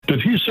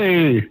Did he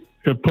say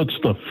it puts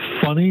the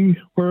funny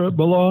where it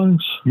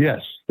belongs? Yes,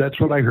 that's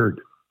what I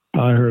heard.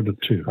 I heard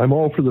it too. I'm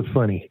all for the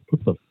funny.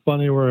 Put the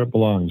funny where it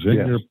belongs, in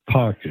your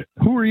pocket.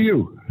 Who are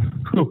you?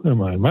 Who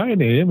am I? My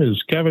name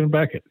is Kevin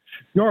Beckett.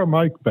 You're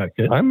Mike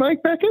Beckett. I'm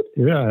Mike Beckett?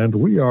 Yeah, and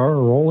we are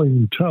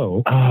Rolling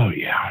Toe. Oh,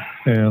 yeah.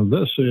 And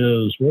this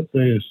is, what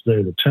day is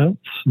today? The 10th?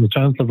 The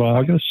 10th of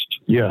August?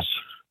 Yes.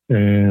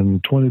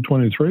 In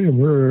 2023, and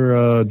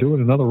we're doing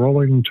another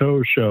Rolling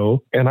Toe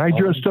show. And I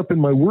dressed up in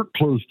my work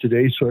clothes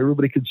today so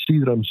everybody could see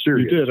that I'm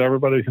serious. You did.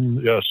 Everybody can,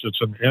 yes,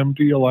 it's an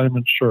MD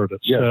Alignment shirt.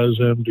 It says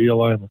MD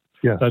Alignment.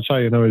 Yeah. That's how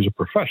you know he's a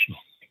professional.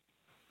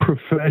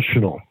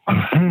 Professional.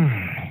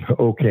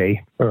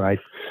 Okay. All right.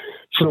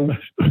 So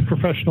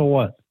professional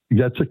what?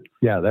 That's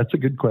a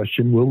good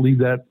question. We'll leave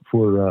that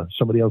for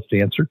somebody else to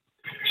answer.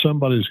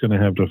 Somebody's going to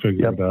have to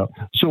figure it out.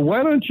 So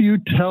why don't you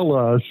tell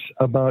us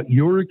about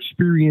your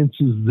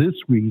experiences this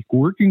week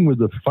working with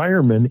the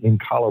firemen in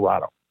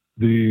Colorado?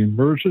 The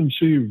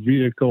Emergency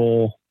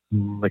Vehicle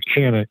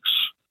Mechanics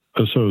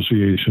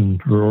Association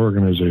or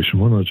organization,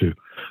 one of the two.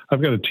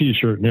 I've got a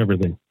T-shirt and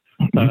everything.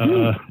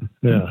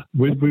 Yeah,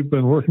 we've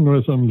been working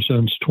with them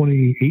since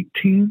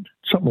 2018,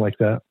 something like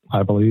that,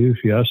 I believe.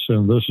 Yes,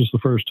 and this is the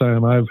first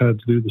time I've had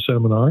to do the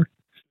seminar.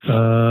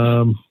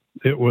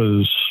 It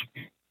was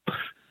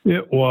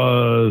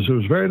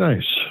very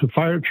nice.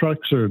 Fire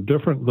trucks are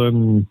different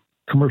than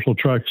commercial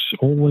trucks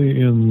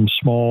only in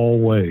small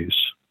ways.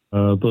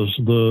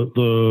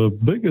 The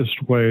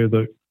biggest way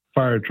that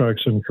fire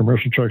trucks and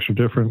commercial trucks are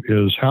different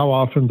is how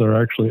often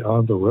they're actually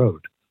on the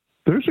road.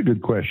 There's a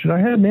good question. I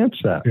hadn't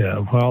answered that.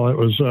 Yeah, well,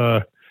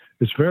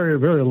 it's very,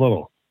 very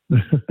little.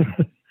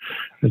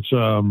 It's,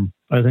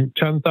 I think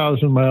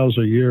 10,000 miles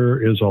a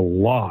year is a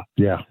lot.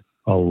 Yeah.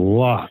 A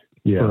lot.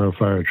 Yeah. For a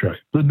fire truck.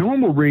 The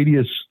normal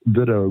radius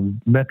that a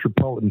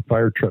metropolitan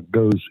fire truck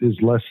goes is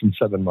less than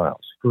 7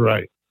 miles.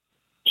 Right.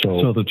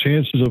 So the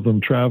chances of them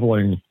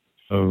traveling,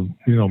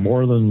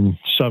 more than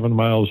 7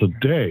 miles a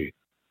day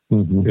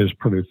is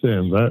pretty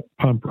thin. That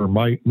pumper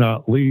might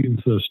not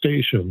leave the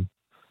station,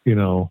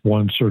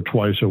 once or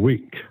twice a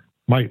week.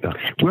 Might not.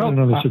 Well,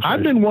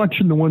 I've been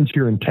watching the ones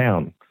here in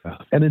town.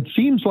 And it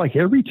seems like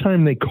every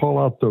time they call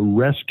out the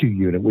rescue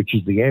unit, which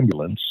is the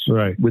ambulance,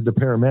 right, with the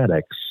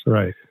paramedics,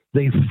 right,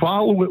 they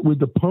follow it with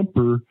the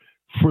pumper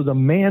for the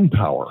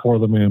manpower. For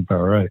the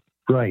manpower, right.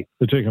 Right.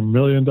 They take $1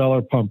 million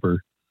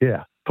pumper.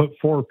 Yeah. Put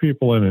 4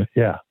 people in it.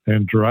 Yeah.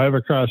 And drive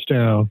across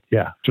town.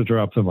 Yeah. To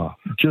drop them off.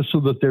 Just so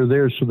that they're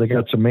there so they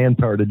got some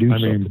manpower to do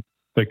something. I mean,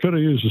 they could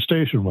have used a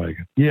station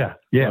wagon. Yeah.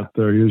 Yeah. But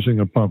they're using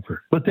a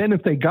pumper. But then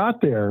if they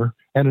got there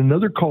and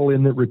another call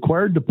in that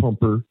required the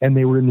pumper and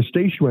they were in the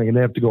station wagon,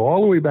 they have to go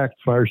all the way back to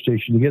the fire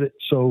station to get it.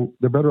 So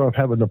they're better off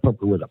having the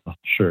pumper with them.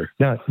 Sure.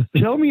 Now,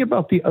 tell me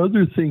about the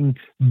other thing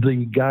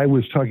the guy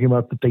was talking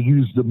about that they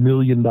use the $1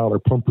 million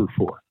pumper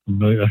for.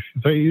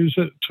 They use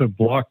it to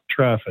block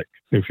traffic.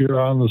 If you're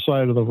on the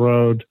side of the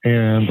road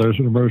and there's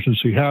an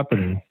emergency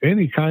happening,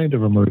 any kind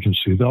of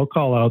emergency, they'll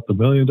call out the $1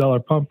 million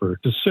pumper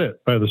to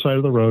sit by the side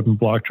of the road and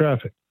block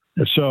traffic.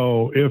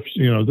 So if,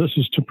 this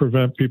is to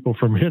prevent people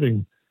from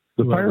hitting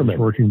the firemen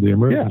working the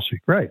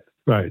emergency. Yeah, right.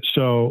 Right.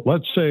 So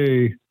let's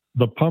say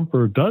the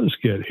pumper does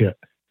get hit.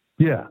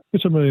 Yeah.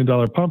 It's $1 million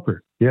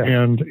pumper. Yeah.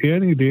 And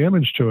any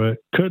damage to it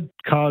could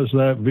cause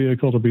that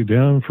vehicle to be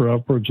down for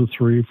upwards of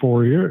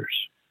 3-4 years.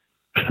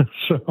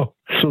 So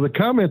the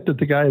comment that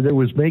the guy that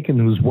was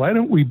making was, why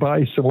don't we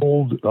buy some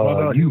old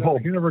U-Haul?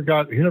 He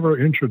never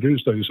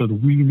introduced that. He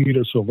said, we need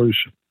a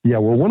solution. Yeah,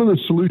 well, one of the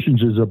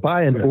solutions is to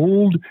buy an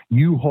old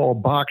U-Haul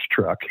box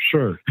truck.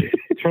 Sure.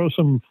 Throw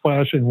some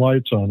flashing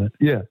lights on it.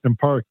 Yeah. And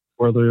park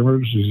where the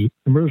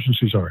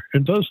emergencies are.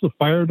 And does the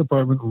fire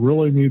department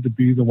really need to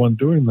be the one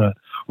doing that?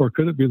 Or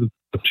could it be the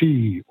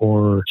T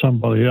or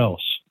somebody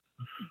else?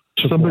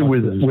 Somebody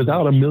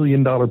without $1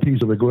 million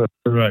piece of equipment.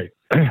 Right.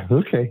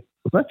 Okay.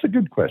 Well, that's a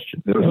good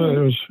question. It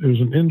was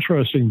an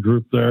interesting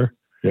group there.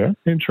 Yeah.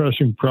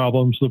 Interesting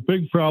problems. The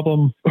big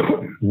problem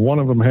one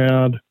of them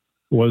had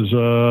was,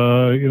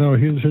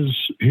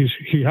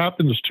 he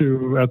happens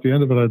to, at the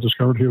end of it, I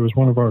discovered he was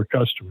one of our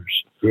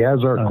customers. He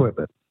has our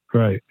equipment.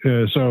 Right.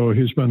 So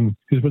he's been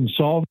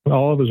solving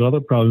all of his other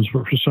problems,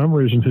 but for some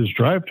reason his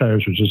drive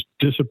tires are just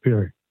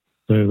disappearing.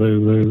 They're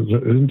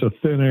into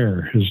thin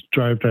air. His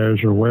drive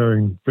tires are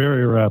wearing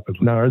very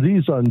rapidly. Now, are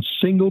these on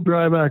single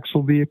drive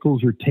axle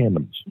vehicles or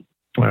tandems?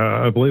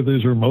 I believe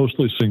these are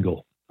mostly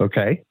single.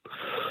 Okay.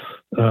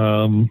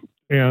 And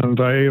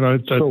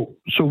so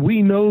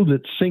we know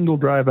that single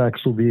drive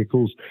axle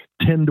vehicles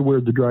tend to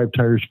wear the drive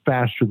tires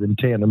faster than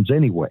tandems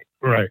anyway.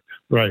 Right.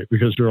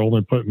 Because you're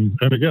only putting,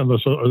 and again,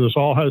 this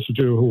all has to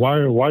do,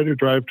 why do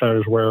drive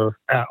tires wear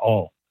at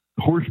all?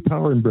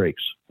 Horsepower and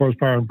brakes.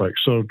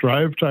 So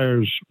drive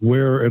tires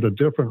wear at a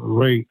different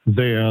rate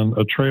than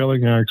a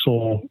trailing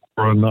axle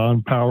or a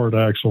non-powered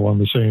axle on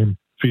the same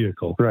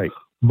vehicle. Right.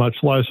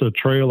 Much less a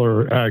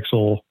trailer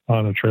axle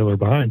on a trailer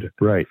behind it.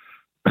 Right.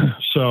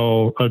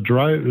 So a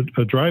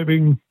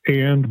driving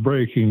and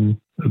braking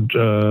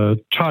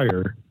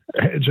tire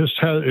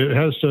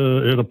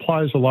It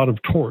applies a lot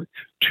of torque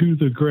to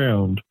the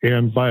ground,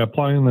 and by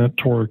applying that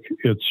torque,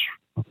 it's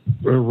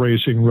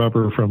erasing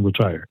rubber from the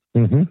tire.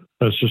 Mm-hmm.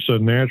 That's just a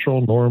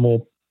natural,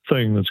 normal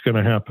thing that's going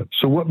to happen.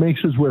 So what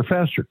makes us wear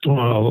faster?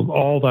 Well,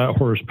 all that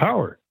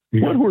horsepower.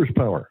 What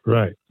horsepower?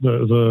 Right.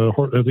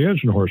 The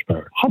engine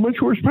horsepower. How much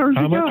horsepower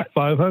How you much? got?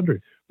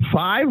 500.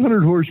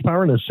 500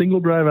 horsepower in a single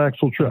drive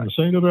axle truck. A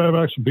single drive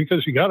axle,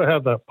 because you got to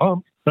have that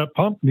pump. That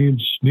pump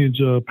needs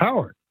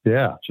power.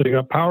 Yeah. So you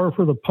got power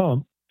for the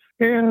pump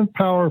and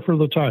power for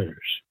the tires.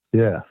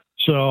 Yeah.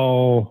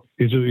 So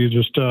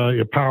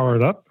you power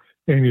it up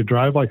and you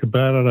drive like a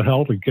bat out of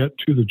hell to get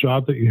to the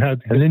job that you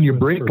had to. And then you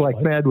brake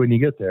like mad when you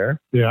get there.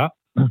 Yeah.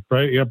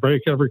 Right. Yeah.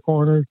 Brake every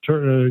corner,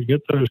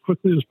 get there as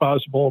quickly as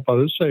possible, but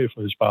as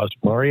safely as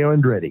possible. Mario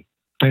Andretti.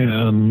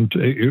 And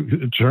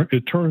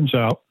it turns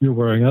out you're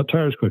wearing out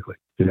tires quickly.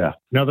 Yeah.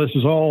 Now, this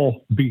is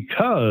all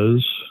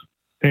because,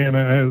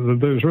 and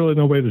there's really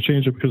no way to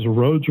change it because the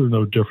roads are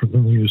no different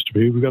than they used to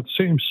be. We've got the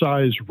same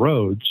size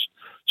roads,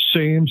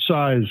 same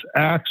size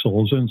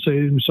axles, and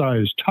same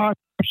size tires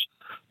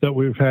that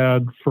we've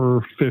had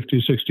for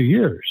 50, 60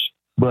 years.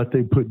 But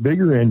they put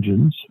bigger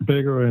engines,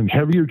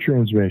 heavier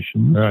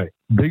transmissions, right,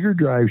 bigger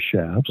drive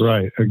shafts,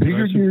 right,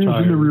 bigger gears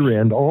in the rear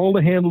end, all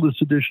to handle this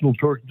additional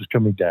torque that's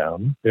coming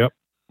down. Yep.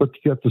 But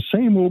you got the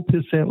same old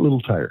pissant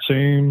little tire.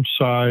 Same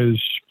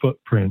size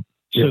footprint,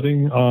 Yep.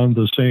 sitting on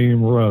the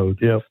same road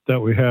Yep.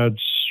 that we had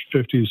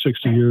 50,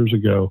 60 years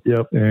ago.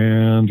 Yep.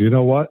 And you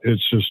know what?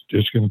 It's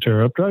going to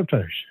tear up drive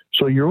tires.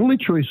 So your only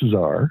choices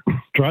are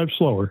Drive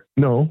slower.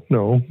 no,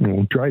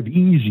 drive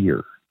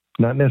easier.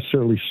 Not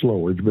necessarily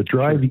slower, but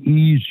drive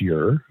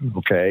easier,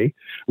 okay?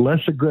 Less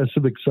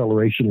aggressive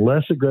acceleration,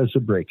 less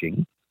aggressive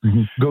braking.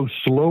 Mm-hmm. Go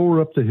slower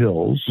up the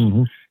hills.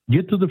 Mm-hmm.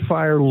 Get to the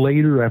fire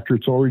later after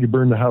it's already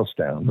burned the house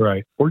down.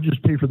 Right. Or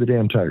just pay for the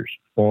damn tires.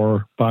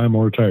 Or buy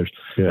more tires.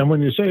 Yeah. And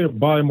when you say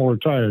buy more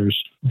tires,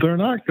 they're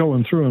not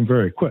going through them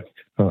very quick.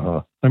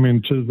 Uh-huh. I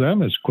mean, to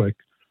them it's quick,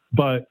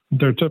 but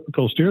their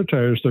typical steer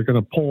tires, they're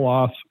going to pull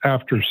off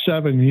after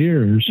 7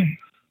 years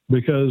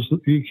because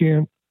you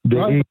can't. They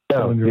age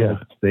out. Yeah,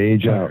 they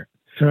age out.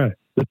 Right.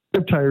 The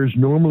tip tires,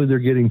 normally they're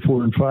getting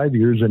 4 and 5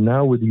 years, and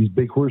now with these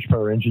big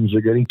horsepower engines,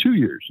 they're getting 2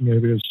 years.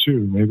 Maybe it's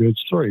 2, maybe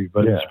it's 3,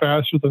 but it's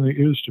faster than it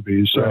used to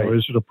be. So Right.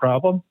 Is it a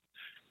problem?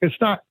 It's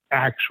not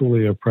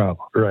actually a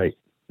problem. Right.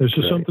 It's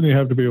just something you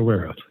have to be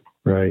aware of.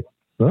 Right.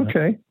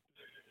 Okay.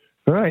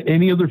 All right.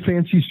 Any other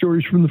fancy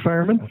stories from the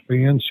firemen?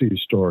 Fancy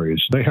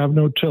stories. They have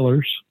no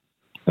tillers.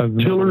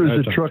 Tiller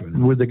is a truck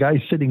with the guy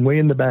sitting way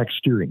in the back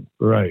steering.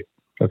 Right.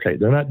 Okay.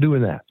 They're not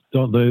doing that.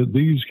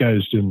 These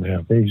guys didn't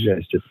have. These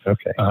guys did.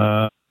 Okay.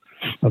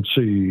 Let's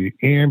see.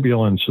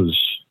 Ambulances.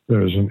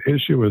 There's an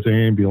issue with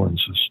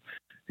ambulances.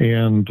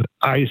 And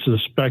I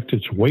suspect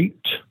it's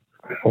weight,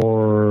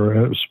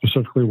 or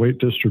specifically weight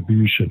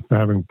distribution. They're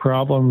having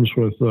problems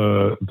with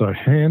the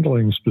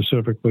handling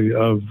specifically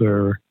of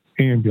their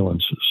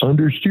ambulances.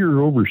 Understeer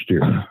or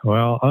oversteer?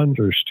 Well,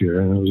 understeer.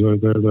 And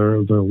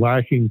they're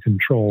lacking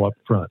control up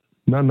front.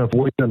 Not enough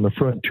weight on the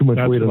front, too much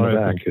weight on the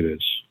back. I think it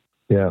is.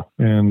 Yeah.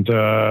 And,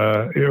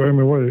 I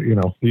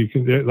mean, you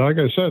can, like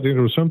I said, it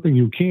was something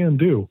you can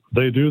do.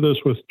 They do this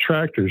with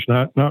tractors,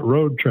 not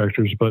road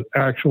tractors, but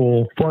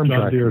actual farm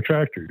John Deere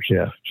tractors.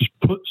 Yeah. Just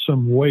put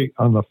some weight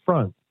on the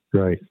front.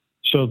 Right.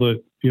 So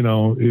that,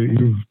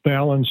 you've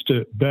balanced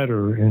it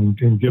better and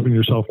given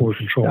yourself more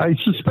control. I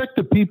suspect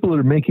the people that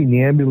are making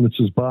the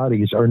ambulances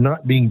bodies are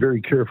not being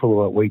very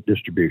careful about weight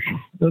distribution.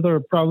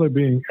 They're probably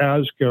being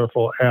as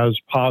careful as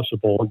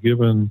possible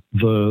given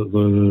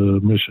the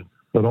mission.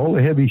 But all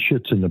the heavy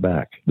shit's in the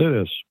back. It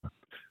is.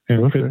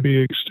 And it could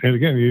be, and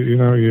again,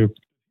 you're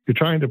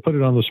trying to put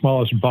it on the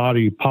smallest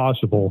body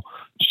possible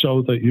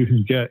so that you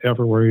can get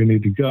everywhere you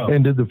need to go.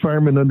 And did the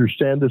firemen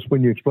understand this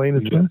when you explained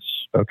it to them?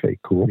 Yes. Okay,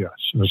 cool. Yes.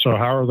 And so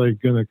how are they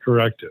going to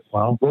correct it?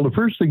 Well, the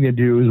first thing they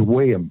do is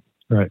weigh them.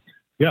 Right.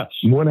 Yes.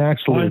 One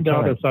axle Find at a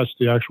out time. if that's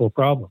the actual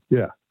problem.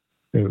 Yeah.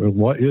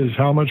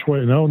 How much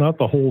weight? No, not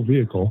the whole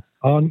vehicle.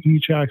 On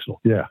each axle.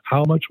 Yeah.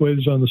 How much weight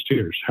is on the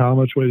steers? How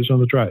much weight is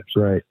on the drives?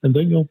 Right. And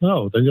then you'll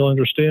know. Then you'll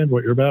understand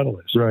what your battle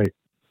is. Right.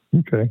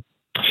 Okay.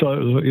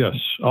 So, yes,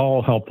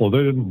 all helpful. They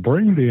didn't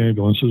bring the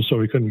ambulances, so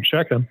we couldn't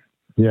check them.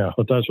 Yeah.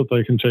 But that's what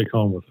they can take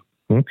home with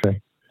them. Okay.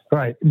 All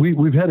right.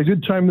 We've had a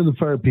good time with the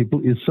fire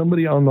people. Is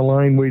somebody on the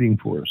line waiting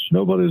for us?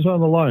 Nobody's on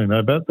the line.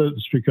 I bet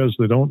that's because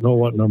they don't know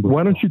what number.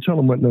 Why don't you tell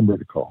them what number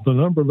to call? The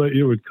number that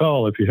you would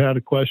call if you had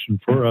a question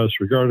for us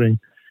regarding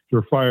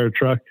your fire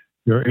truck,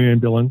 your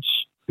ambulance,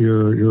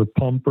 your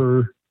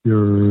pumper,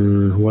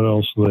 what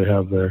else do they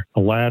have there? A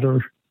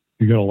ladder.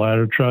 You got a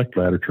ladder truck?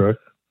 Ladder truck.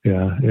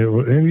 Yeah.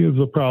 Any of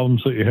the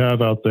problems that you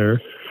have out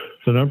there,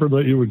 the number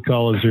that you would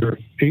call is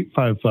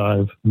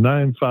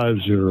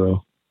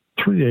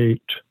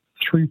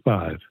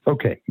 855-950-3835.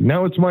 Okay.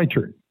 Now it's my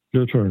turn.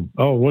 Your turn.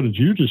 Oh, what did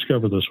you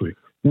discover this week?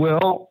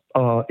 Well,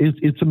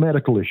 it's a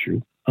medical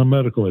issue. A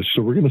medical issue.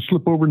 So we're going to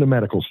slip over into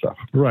medical stuff.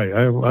 Right.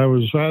 I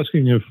was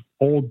asking if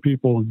old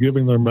people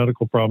giving their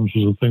medical problems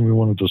was a thing we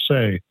wanted to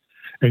say.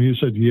 And you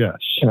said yes.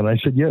 And I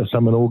said, yes,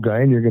 I'm an old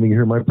guy and you're going to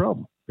hear my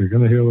problem. You're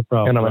going to hear the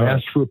problem. And I'm going to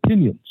ask for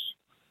opinions.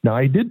 Now,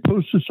 I did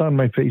post this on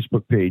my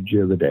Facebook page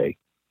the other day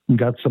and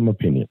got some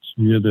opinions.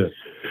 You did.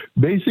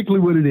 Basically,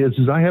 what it is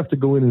I have to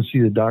go in and see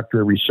the doctor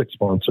every 6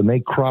 months, and they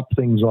crop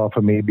things off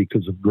of me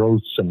because of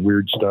growths and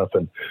weird stuff.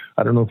 And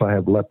I don't know if I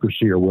have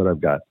leprosy or what I've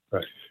got.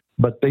 Right.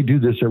 But they do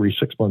this every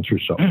 6 months or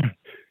so.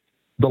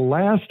 The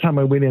last time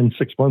I went in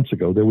 6 months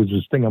ago, there was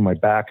this thing on my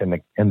back, and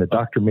the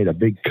doctor made a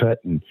big cut,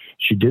 and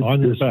she did On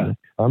your this back?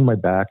 on my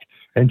back,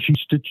 and she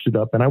stitched it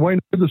up, and I wound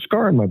up with a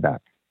scar on my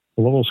back.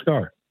 A little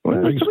scar. Well,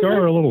 A big it's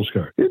scar or a little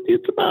scar?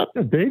 It's about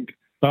that big.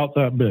 About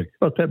that big.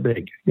 About that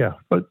big. Yeah.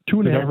 But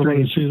 2.5, Did 3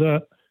 everybody inches. see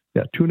that?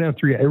 Yeah, 2.5,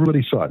 3.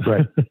 Everybody saw it,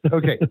 right?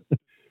 Okay.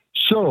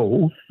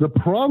 So the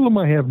problem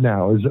I have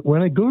now is that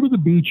when I go to the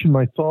beach in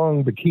my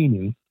thong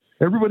bikini,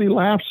 everybody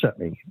laughs at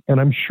me, and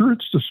I'm sure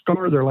it's the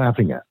scar they're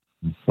laughing at.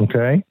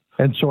 Okay.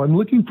 And so I'm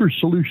looking for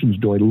solutions.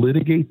 Do I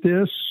litigate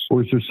this,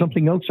 or is there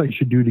something else I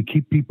should do to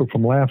keep people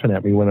from laughing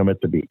at me when I'm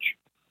at the beach?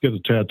 Get a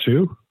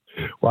tattoo?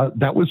 Well,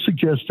 that was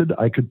suggested.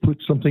 I could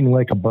put something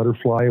like a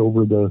butterfly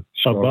over the A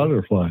scar.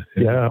 butterfly.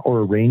 Yeah, or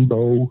a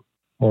rainbow,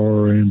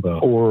 Or a rainbow.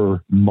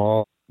 or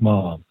mom,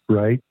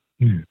 right?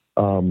 Hmm.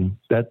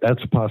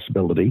 That's a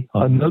possibility.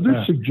 On the Another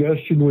back.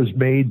 suggestion was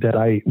made that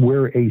I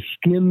wear a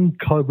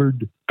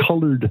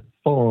colored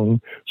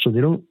thong so they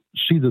don't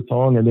see the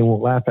thong and they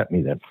won't laugh at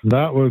me then.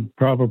 That would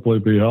probably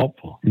be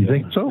helpful. You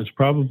think so? It's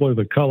probably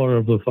the color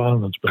of the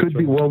thong that's been Could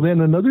be. Well,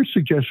 then another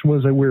suggestion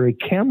was I wear a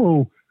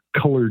camo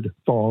colored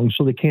thong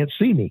so they can't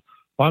see me.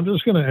 I'm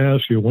just going to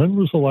ask you, when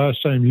was the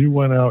last time you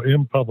went out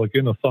in public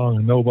in a thong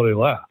and nobody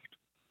laughed?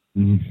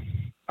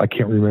 I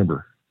can't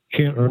remember.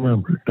 Can't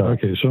remember. No.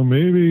 Okay, so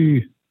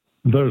maybe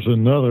there's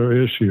another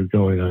issue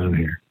going on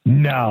here.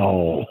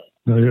 No.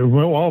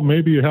 Well,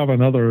 maybe you have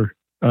another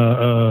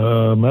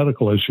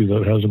medical issue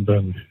that hasn't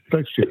been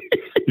fixed yet.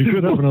 You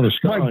could have another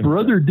scar. My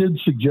brother did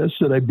suggest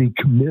that I be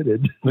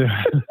committed.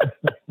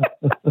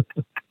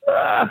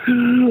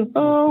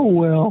 Oh,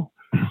 well.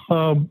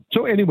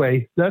 So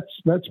anyway, that's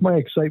my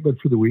excitement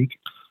for the week.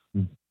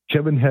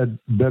 Kevin had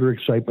better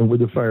excitement with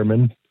the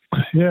firemen.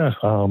 Yeah,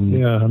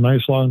 yeah, a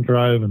nice long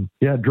drive, and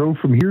Drove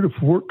from here to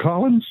Fort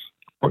Collins.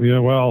 yeah,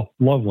 well,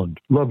 Loveland.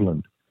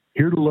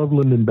 Here to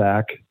Loveland and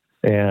back.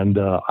 And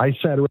I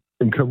sat around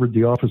and covered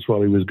the office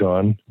while he was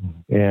gone,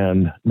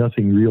 and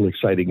nothing real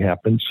exciting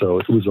happened. So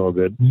it was all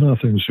good.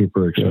 Nothing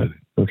super exciting.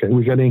 Okay.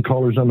 We got any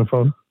callers on the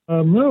phone?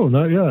 No,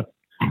 not yet.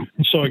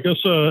 So I guess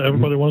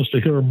everybody wants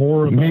to hear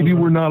more about Maybe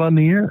we're not on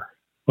the air.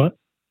 What?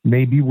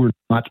 Maybe we're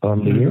not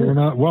on the We're air.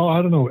 not. Well,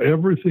 I don't know.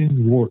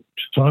 Everything worked,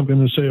 so I'm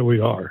going to say we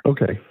are.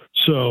 Okay.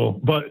 So,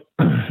 but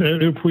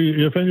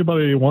if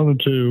anybody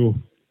wanted to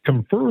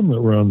confirm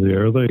that we're on the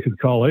air, they could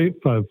call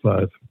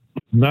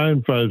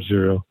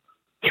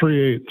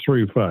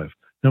 855-950-3835.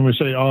 And we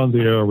say on the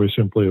air, we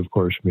simply, of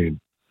course, mean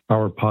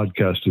our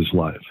podcast is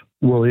live.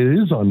 Well, it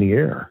is on the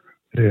air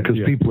because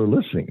Yeah. people are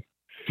listening.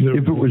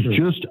 If it was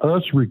just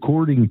us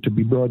recording to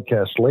be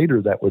broadcast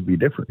later, that would be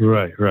different.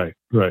 Right.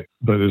 But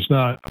it's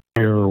not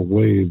air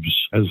waves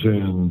as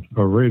in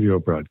a radio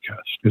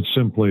broadcast. It's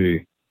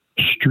simply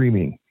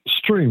Streaming.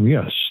 stream.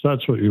 Yes,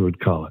 that's what you would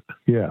call it.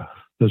 Yeah.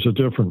 There's a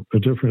different,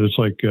 it's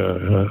like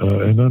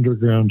an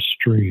underground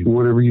stream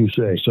Whatever you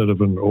say. instead of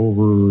an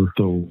over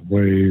the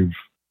wave.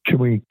 Can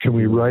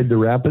we ride the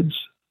rapids?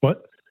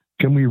 What?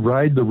 Can we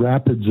ride the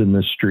rapids in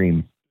this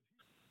stream?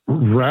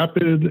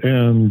 Rapid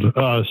and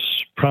us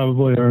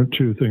probably aren't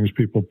two things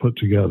people put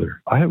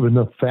together. I have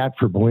enough fat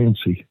for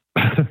buoyancy.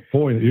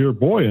 Buoyant, you're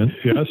buoyant,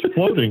 yes,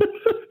 floating.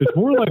 It's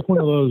more like one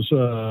of those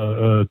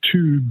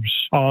tubes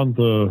on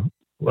the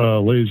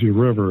lazy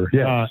river,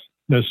 Yes. not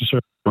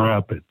necessarily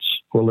rapids.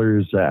 Well,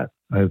 there's that.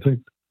 I think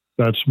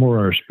that's more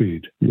our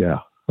speed. Yeah.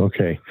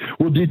 Okay.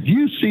 Well, did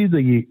you see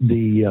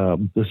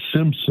the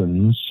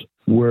Simpsons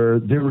where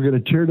they were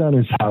going to tear down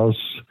his house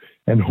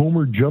and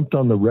Homer jumped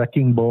on the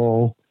wrecking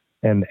ball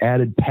and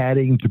added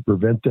padding to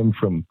prevent them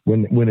from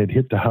when it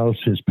hit the house,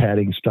 his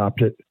padding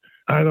stopped it?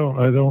 I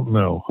don't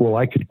know. Well,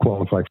 I could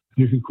qualify.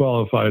 You could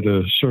qualify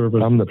to serve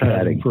as I'm the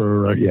padding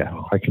for a wrecking Yeah,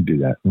 ball. I can do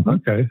that.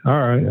 Okay. All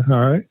right. Yeah.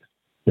 All right.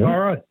 Yeah. All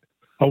right.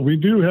 Oh, we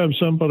do have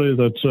somebody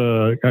that's,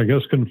 I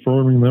guess,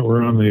 confirming that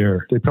we're on the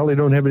air. They probably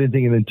don't have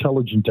anything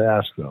intelligent to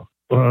ask, though.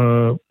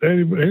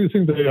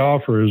 Anything they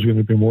offer is going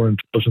to be more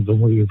intelligent than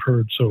what you've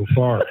heard so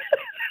far.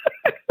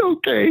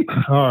 Okay.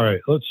 All right.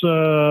 Let's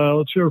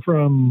hear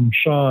from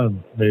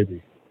Sean,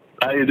 maybe.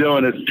 How you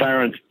doing? It's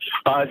Terrence.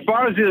 As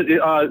far as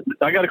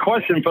I got a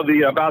question about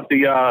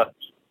the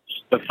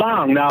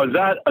thong. Now, is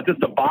that just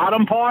the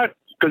bottom part?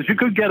 Because you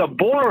could get a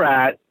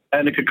Borat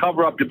and it could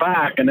cover up your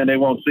back, and then they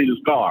won't see the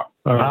scar.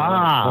 All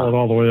right. Hold it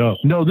all the way up.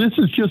 No, this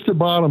is just a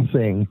bottom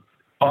thing.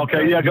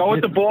 Okay, yeah, go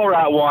with the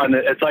Borat one.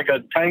 It's like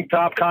a tank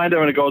top kind of,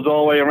 and it goes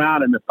all the way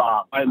around in the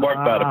top. Might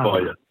work better for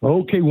you.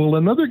 Okay, well,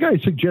 another guy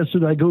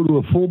suggested I go to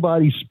a full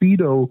body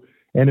Speedo,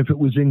 and if it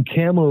was in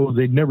camo,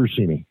 they'd never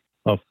see me.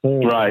 A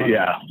full Right, body,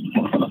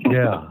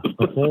 yeah.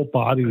 a full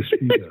body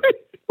speedo.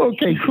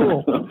 Okay,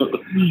 cool.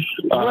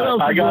 What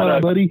else I is going on,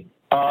 got buddy?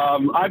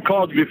 I've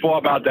called you before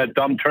about that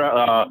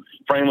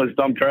frameless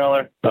dump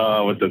trailer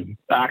with the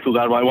axles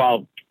out of my.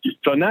 Well,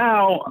 so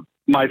now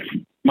my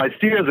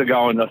steers are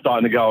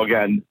starting to go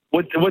again.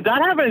 Would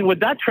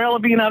that trailer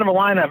being out of a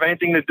line have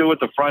anything to do with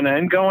the front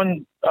end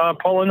going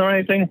pulling or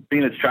anything?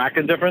 Being its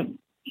tracking different?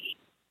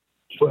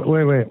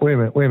 Wait a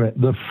minute.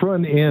 The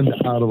front end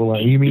out of a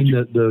line. You mean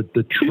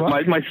the truck?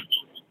 Like my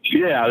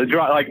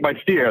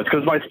steers,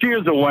 because my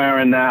steers are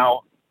wearing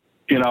now.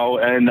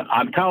 And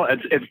I'm telling,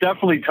 it's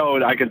definitely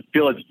towed. I can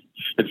feel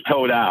it's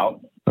towed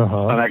out,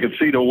 and I can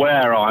see the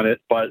wear on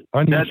it. But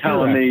they're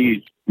telling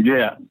me,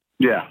 yeah.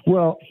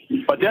 Well,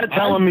 but they're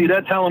telling me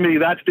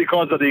that's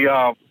because of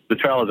the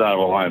trailer's out of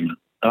alignment.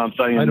 And I'm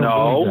saying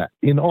no.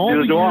 In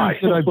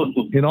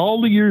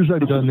all the years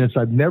I've done this,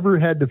 I've never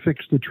had to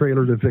fix the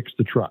trailer to fix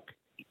the truck.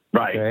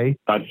 Right. Okay.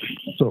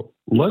 So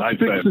let's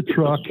fix the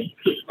truck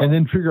and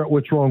then figure out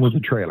what's wrong with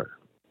the trailer.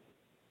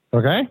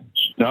 Okay.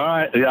 All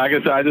right. Yeah, like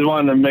I said, I just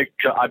wanted to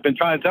I've been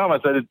trying to tell him, I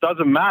said, it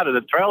doesn't matter.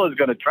 The trailer's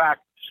going to track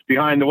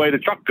behind the way the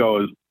truck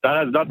goes. That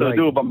has nothing to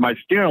do with my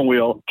steering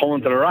wheel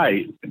pulling to the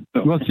right.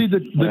 Well, see,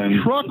 the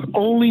truck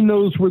only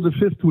knows where the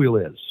fifth wheel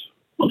is.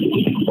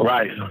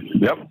 Right.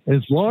 Yep.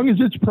 As long as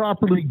it's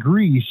properly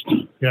greased.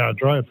 Yeah, a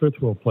dry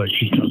fifth wheel plate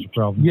can cause a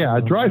problem. Yeah,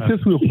 a dry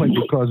fifth wheel plate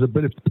will cause it.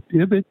 But if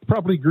it's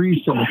properly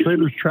greased and the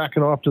trailer's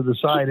tracking off to the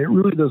side, it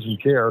really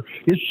doesn't care.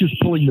 It's just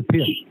pulling the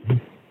pin.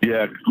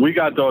 Yeah, we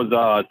got those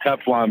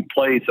Teflon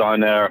plates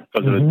on there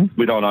because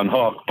we don't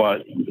unhook,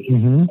 but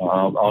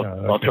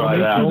I'll try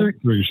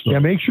that.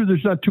 Make sure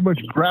there's not too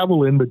much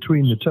gravel in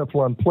between the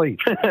Teflon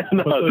plates.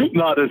 No,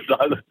 not as.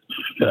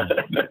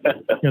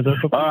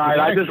 All right,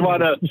 I just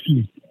want to.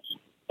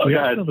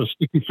 The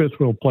sticky fifth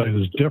wheel plate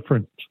is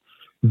different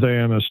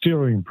than a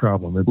steering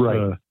problem. It's,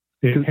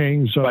 it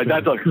hangs up. Right,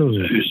 it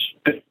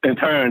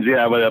turns,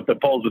 but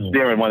it pulls the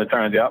steering when it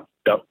turns. Yep.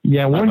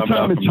 Yeah, one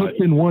time it's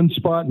hooked in one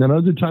spot, and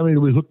another time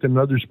it'll be hooked in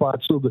another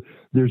spot, so that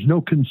there's no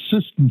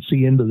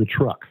consistency into the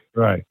truck.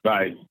 Right.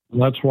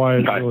 That's why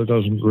it really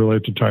doesn't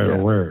relate to tire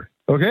wear.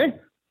 Okay,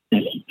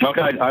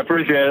 I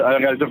appreciate it. I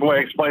got a different way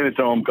to explain it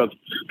to them because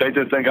they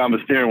just think I'm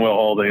a steering wheel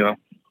holder,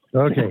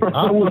 Okay,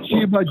 I will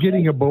see about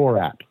getting a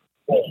Borat.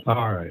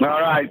 All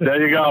right,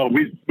 there you go.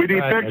 We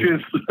need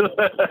pictures.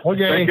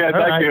 Okay.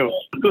 Thank you.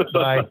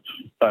 Bye.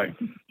 Bye.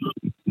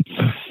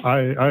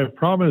 I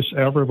promise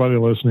everybody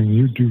listening,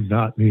 you do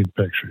not need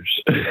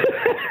pictures.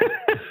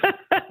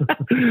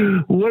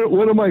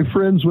 One of my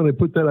friends, when I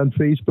put that on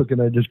Facebook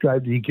and I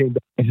described it, he came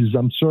back and says,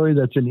 "I'm sorry,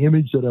 that's an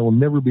image that I will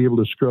never be able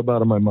to scrub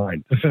out of my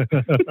mind."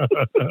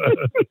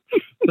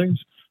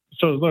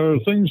 So there are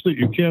things that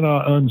you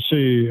cannot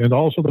unsee, and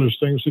also there's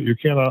things that you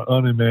cannot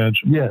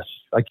unimagine. Yes,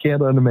 I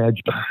can't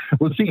unimagine.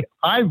 Well, see,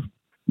 I've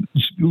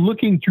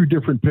looking through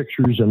different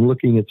pictures and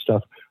looking at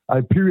stuff,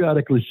 I've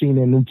periodically seen,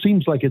 and it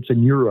seems like it's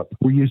in Europe,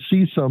 where you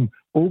see some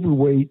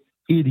overweight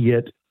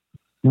idiot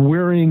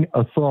wearing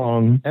a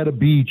thong at a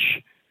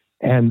beach,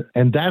 and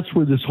that's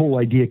where this whole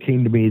idea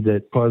came to me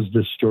that caused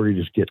this story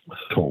to get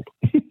told.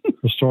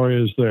 The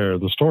story is there.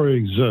 The story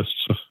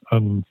exists,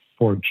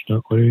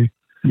 unfortunately.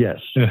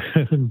 Yes.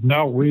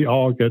 Now we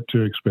all get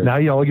to experience. Now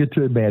you all get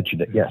to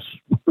imagine it. Yes.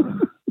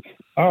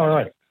 All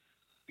right.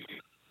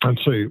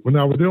 Let's see. Well,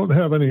 now we don't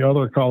have any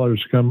other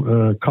callers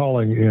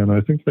calling in. I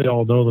think they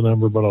all know the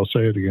number, but I'll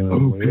say it again.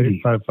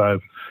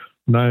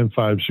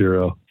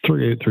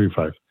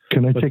 855-950-3835.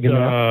 Can I take it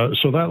out?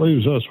 So that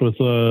leaves us with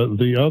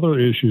the other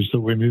issues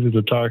that we needed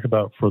to talk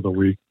about for the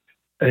week.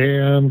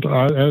 And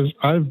as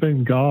I've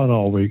been gone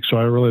all week, so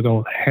I really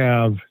don't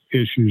have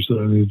issues that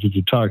I needed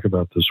to talk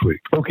about this week.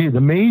 Okay,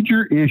 the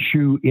major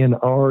issue in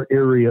our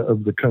area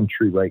of the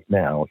country right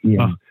now,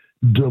 in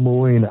Des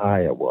Moines,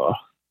 Iowa.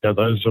 Yeah,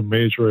 that is a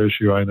major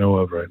issue I know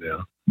of right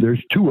now.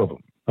 There's two of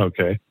them.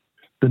 Okay.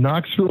 The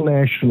Knoxville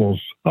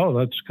Nationals. Oh,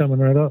 that's coming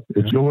right up.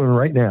 It's going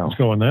right now. It's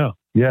going now.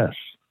 Yes.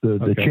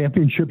 The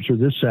championships are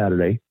this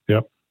Saturday.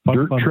 Yep.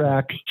 Dirt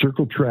track,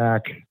 circle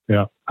track,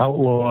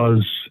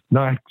 Outlaws,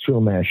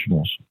 Knoxville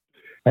Nationals.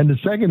 And the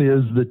second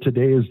is that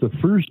today is the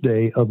first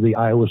day of the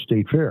Iowa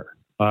State Fair.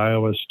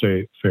 Iowa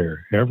State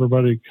Fair.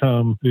 Everybody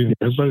come.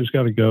 Everybody's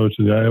got to go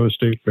to the Iowa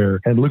State Fair.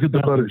 And look at the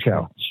butter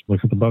cow.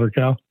 Look at the butter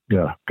cow?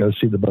 Yeah, got to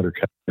see the butter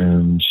cow.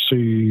 And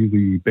see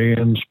the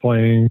bands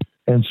playing.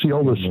 And see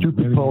all the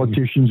stupid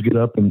politicians get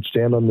up and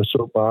stand on the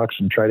soapbox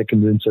and try to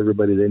convince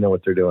everybody they know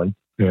what they're doing.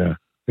 Yeah.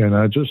 And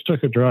I just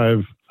took a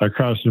drive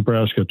across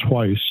Nebraska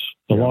twice,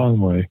 the long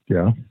way.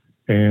 Yeah.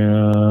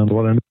 And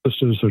what I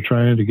noticed is they're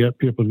trying to get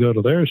people to go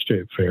to their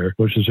state fair,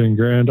 which is in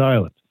Grand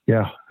Island.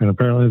 Yeah. And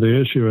apparently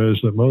the issue is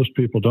that most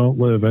people don't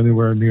live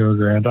anywhere near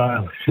Grand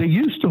Island. They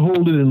used to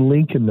hold it in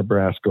Lincoln,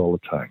 Nebraska all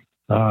the time,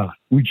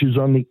 which is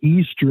on the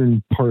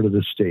eastern part of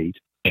the state,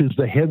 which is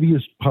the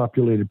heaviest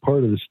populated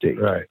part of the state.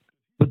 Right.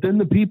 But then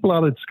the people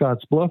out at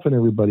Scotts Bluff and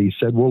everybody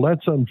said, well,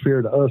 that's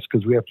unfair to us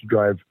because we have to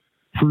drive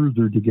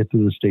further to get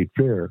to the state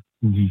fair.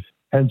 Mm-hmm.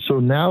 And so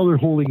now they're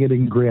holding it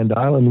in Grand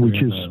Island,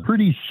 which is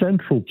pretty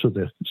central to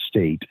the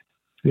state.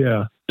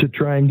 Yeah. to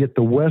try and get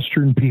the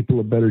Western people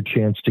a better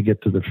chance to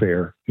get to the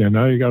fair. Yeah,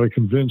 now you got to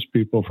convince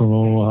people from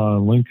Omaha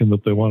and Lincoln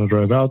that they want to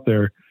drive out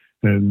there.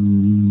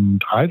 And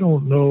I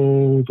don't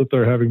know that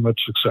they're having much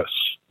success.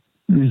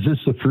 Is this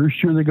the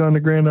first year they've gone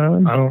to Grand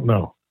Island? I don't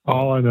know.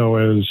 All I know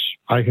is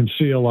I can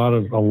see a lot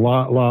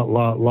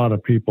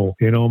of people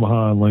in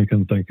Omaha and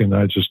Lincoln thinking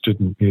I just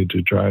didn't need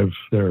to drive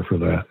there for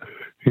that.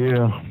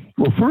 Yeah.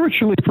 Well,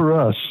 fortunately for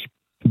us,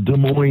 Des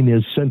Moines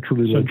is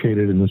centrally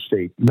located in the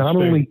state. Not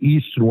only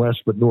east and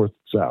west, but north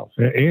and south.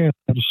 And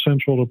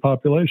central to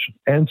population.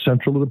 And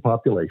central to the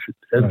population.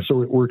 And Right.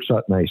 So it works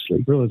out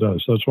nicely. It really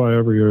does. That's why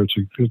every year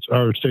it's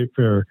our state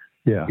fair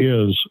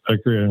is a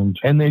grand.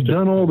 And they've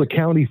done all the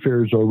county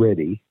fairs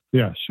already.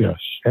 Yes.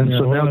 And Yeah,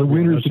 so now the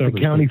winners of the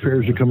county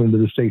fairs are coming to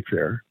the state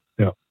fair.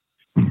 Yeah.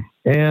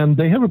 And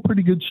they have a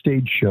pretty good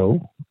stage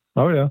show.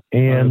 Oh, yeah.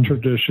 And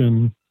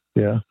tradition.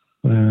 Yeah.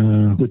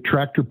 The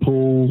tractor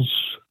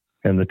pulls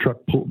and the truck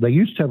pull. They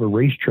used to have a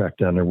racetrack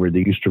down there where they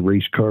used to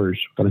race cars,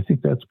 but I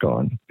think that's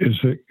gone. Is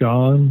it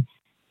gone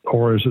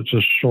or is it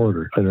just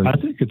shorter? I don't know. I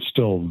think it's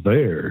still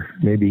there.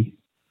 Maybe.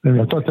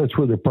 I thought that's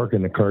where they're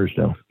parking the cars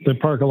now. They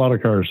park a lot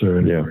of cars there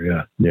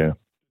anymore. Yeah.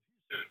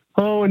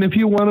 Oh, and if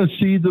you want to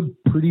see the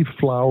pretty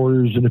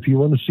flowers, and if you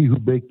want to see who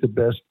baked the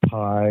best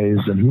pies,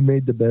 and who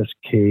made the best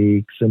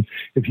cakes, and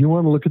if you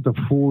want to look at the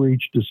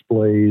 4-H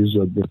displays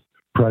of the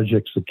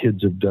projects the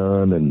kids have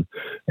done, and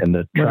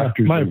the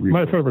tractors.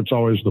 My favorite's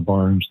always the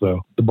barns,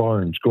 though. The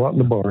barns. Go out in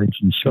the barns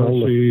and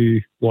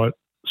see what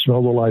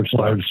smell the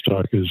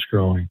livestock is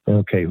growing.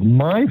 Okay,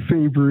 my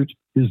favorite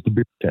is the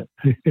beer tent.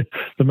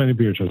 The many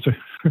beer tents.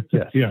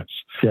 Yes.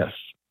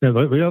 Yeah,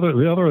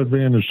 the other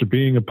advantage to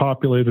being a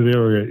populated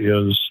area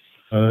is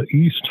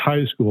East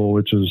High School,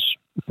 which is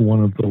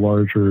one of the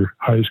larger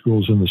high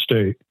schools in the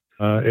state.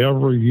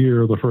 Every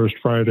year, the first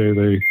Friday,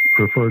 they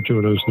refer to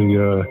it as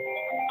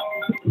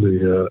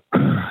the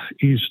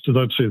East.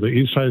 Let's see, the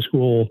East High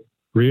School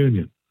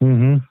reunion.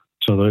 Mm-hmm.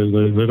 So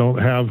they don't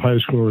have high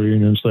school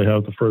reunions. They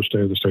have the first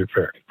day of the state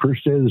fair.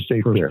 First day of the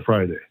state fair.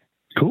 Friday.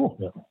 Cool.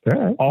 Yeah. All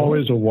right.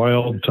 Always a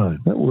wild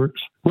time. That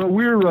works. Well,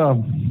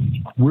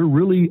 we're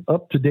really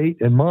up to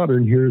date and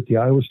modern here at the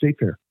Iowa State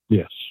Fair.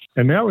 Yes.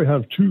 And now we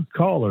have 2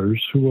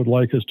 callers who would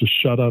like us to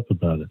shut up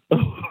about it.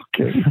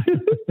 Okay.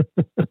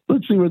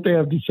 Let's see what they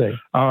have to say.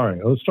 All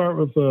right. Let's start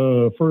with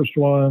the first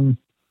one.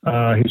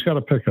 He's got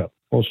a pickup.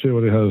 We'll see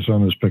what he has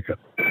on his pickup.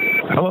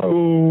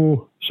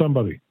 Hello,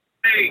 somebody.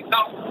 Hey,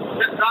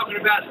 just talking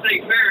about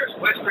state fairs.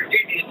 West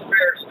Virginia's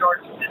fair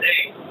starts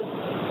today.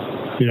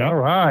 Yeah. All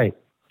right.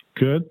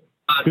 Good.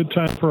 Good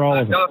time for all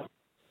of them.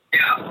 Yeah.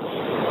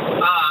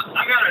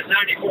 I got a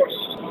 94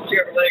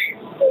 Chevrolet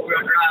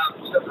 4-wheel drive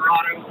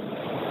Silverado.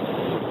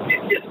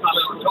 It's just my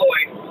little toy,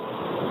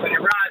 but it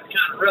rides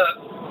kind of rough.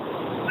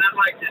 And I'd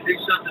like to do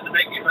something to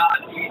make it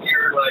ride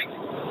easier, like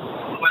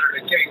whether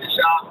to change the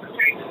shock or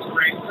change the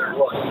springs or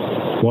what.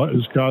 What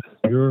has got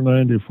your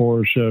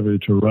 94 Chevy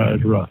to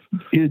ride rough?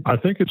 I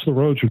think it's the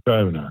road you're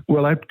driving on.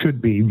 Well, that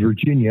could be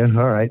Virginia.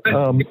 All right.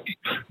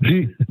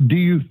 Do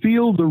you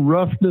feel the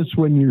roughness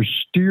when your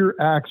steer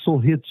axle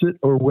hits it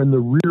or when the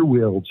rear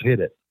wheels hit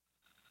it?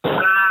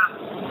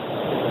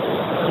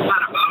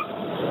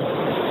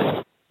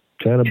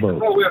 Kind of both.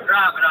 It's 4-wheel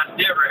drive, but I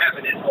never have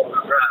it in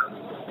 4-wheel drive.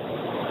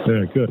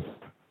 Yeah, good.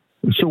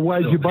 So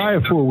why'd you buy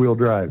a 4-wheel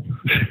drive?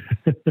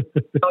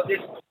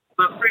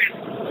 My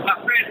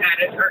friend had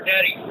it. Her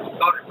daddy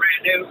bought it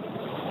brand new.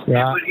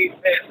 Yeah. And when he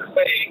passed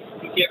away,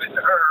 he gave it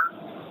to her.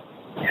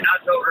 And I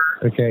told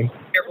her, Okay.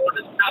 everyone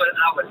to sell it,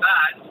 and I would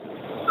buy it.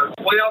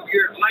 So 12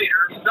 years later,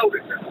 he sold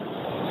it to her.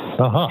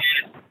 Uh-huh.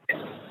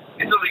 And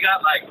it's only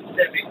got like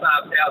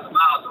 75,000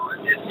 miles on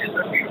it. It's just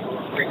a beautiful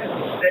thing.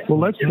 Well,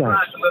 that's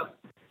nice.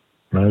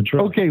 That's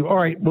right. Okay, all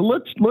right. Well,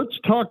 let's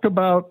talk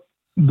about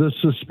the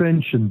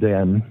suspension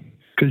then,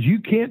 because you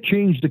can't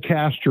change the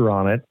caster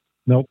on it.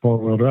 Nope,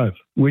 4-wheel drive.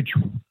 Which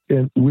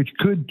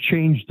could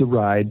change the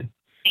ride.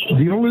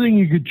 The only thing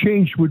you could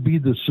change would be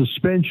the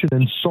suspension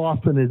and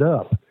soften it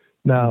up.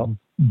 Now,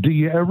 do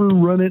you ever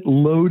run it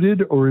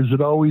loaded or is it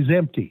always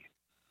empty?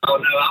 Oh,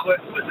 no, I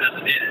wouldn't put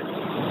nothing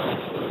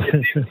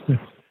in it.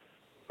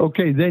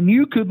 Okay, then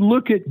you could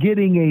look at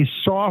getting a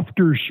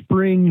softer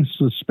spring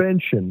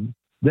suspension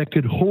that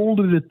could hold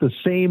it at the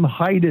same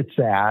height it's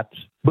at,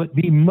 but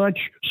be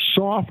much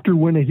softer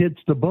when it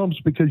hits the bumps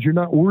because you're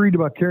not worried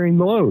about carrying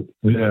the load.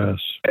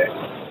 Yes.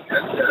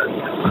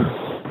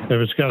 If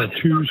it's got a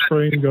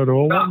 2-spring, go to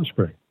a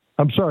 1-spring.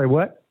 I'm sorry,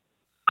 what?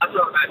 I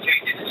thought about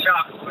changing the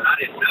shocks, but I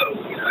didn't know.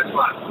 That's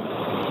why.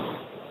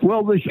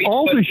 Well,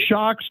 all the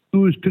shocks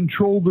do is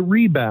control the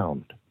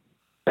rebound.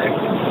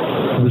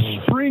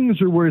 The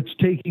springs are where it's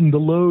taking the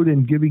load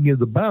and giving you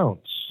the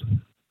bounce.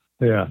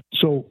 Yeah.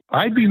 So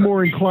I'd be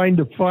more inclined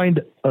to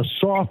find a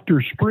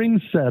softer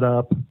spring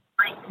setup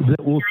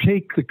that will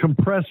take the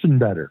compression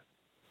better.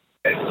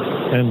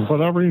 And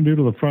whatever you do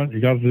to the front,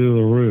 you got to do to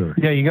the rear.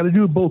 Yeah, you got to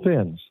do it both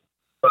ends.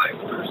 Right.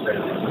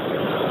 Understand.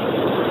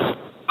 All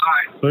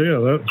right. So yeah,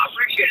 that's. I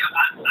appreciate it.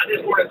 I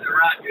just wanted to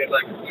ride good,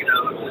 like, I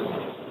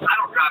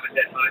don't drive it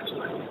that much,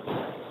 but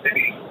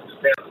maybe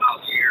 7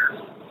 miles a year.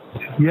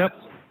 Yep.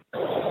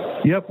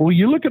 Yep. Well,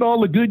 you look at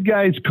all the good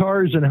guys'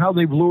 cars and how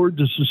they've lowered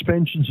the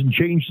suspensions and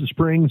changed the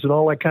springs and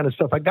all that kind of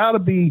stuff. I got to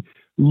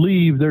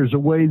believe there's a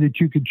way that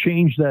you could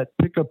change that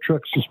pickup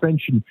truck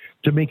suspension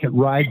to make it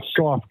ride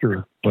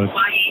softer. But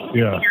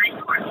yeah.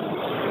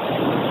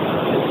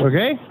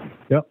 Okay?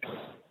 Yep.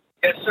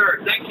 Yes,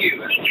 sir. Thank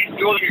you.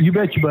 Enjoy your- You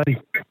betcha, buddy.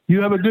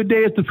 You have a good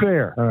day at the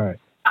fair. All right.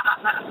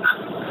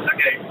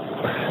 Okay.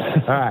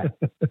 All right.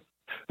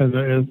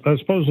 And I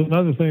suppose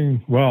another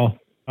thing,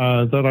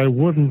 that I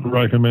wouldn't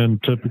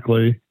recommend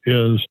typically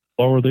is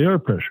lower the air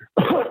pressure.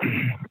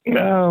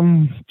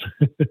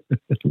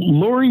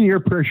 Lowering the air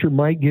pressure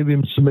might give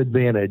him some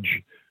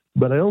advantage,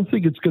 but I don't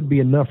think it's going to be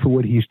enough for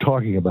what he's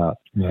talking about.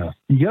 Yeah.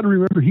 You got to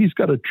remember, he's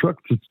got a truck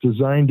that's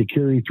designed to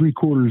carry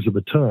 3/4 of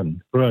a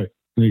ton. Right.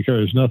 And he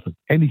carries nothing.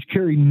 And he's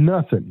carrying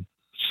nothing.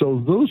 So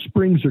those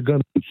springs are going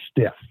to be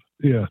stiff.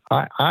 Yeah.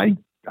 I'd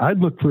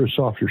look for a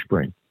softer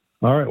spring.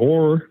 All right.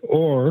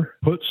 Or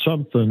put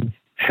something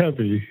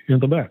heavy in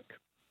the back.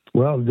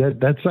 Well,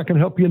 that's not going to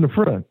help you in the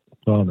front.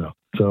 Oh, no.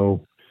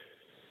 So,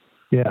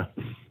 yeah.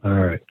 All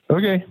right.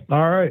 Okay.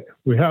 All right.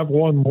 We have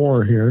one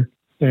more here.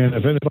 And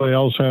if anybody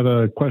else had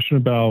a question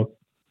about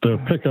the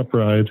pickup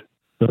ride,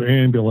 the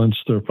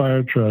ambulance, the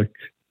fire truck,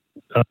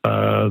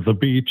 the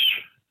beach,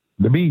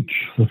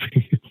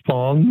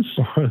 thongs,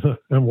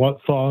 and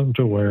what thong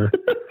to wear.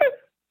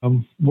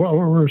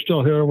 We're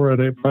still here. We're at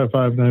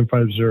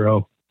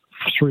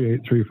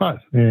 855-950-3835.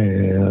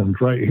 And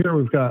right here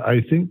we've got, I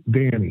think,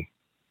 Danny.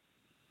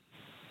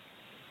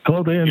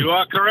 Hello, Dan. You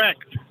are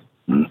correct.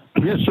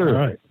 Yes, sir. All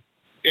right.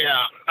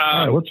 Yeah.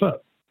 All right. What's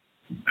up?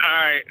 All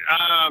right.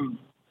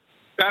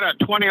 Got a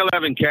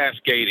 2011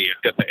 Cascadia.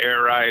 Got the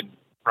air ride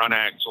front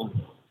axle.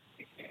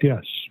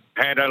 Yes.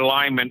 Had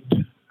alignment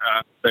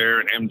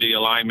there, an MD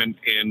alignment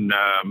in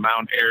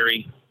Mount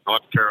Airy,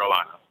 North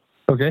Carolina.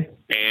 Okay.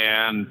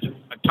 And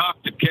I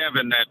talked to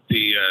Kevin at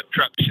the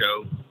truck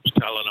show, was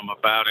telling him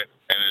about it,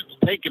 and it's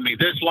taken me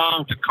this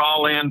long to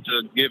call in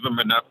to give him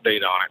an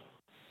update on it.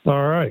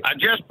 All right. I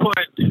just put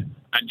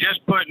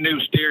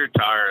new steer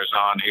tires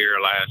on here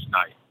last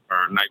night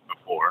or night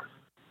before.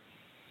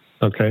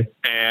 Okay.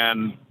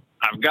 And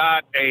I've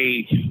got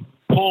a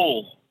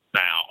pull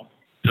now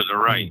to the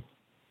right.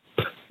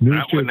 New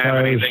That wouldn't have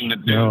tires, anything to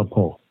do. now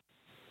pull.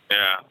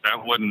 Yeah,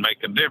 that wouldn't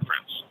make a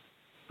difference.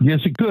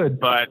 Yes, it could.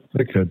 But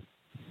It could.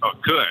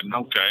 it could.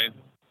 Okay.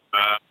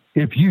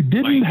 If you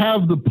didn't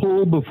have the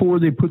pull before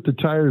they put the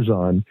tires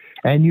on,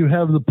 and you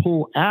have the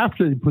pull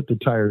after they put the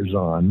tires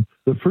on,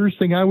 the first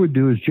thing I would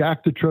do is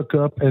jack the truck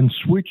up and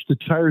switch the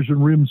tires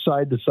and rims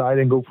side to side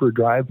and go for a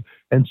drive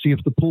and see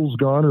if the pull's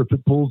gone or if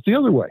it pulls the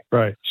other way.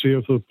 Right. See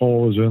if the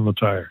pull is in the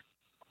tire.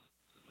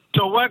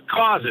 So what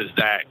causes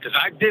that? Because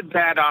I did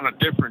that on a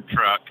different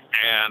truck,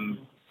 and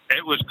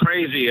it was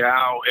crazy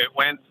how it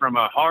went from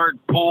a hard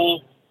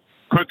pull,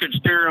 crooked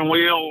steering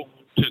wheel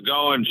to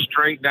going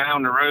straight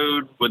down the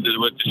road with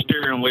the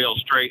steering wheel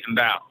straightened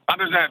out. How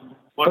does that?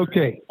 What,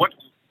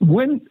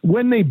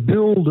 When they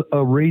build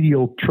a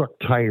radial truck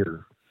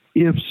tire,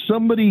 if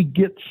somebody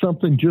gets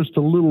something just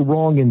a little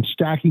wrong in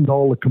stacking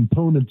all the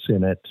components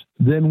in it,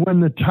 then when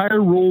the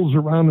tire rolls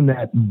around and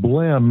that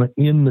blem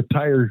in the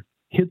tire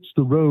hits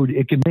the road,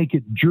 it can make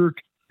it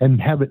jerk and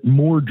have it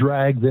more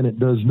drag than it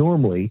does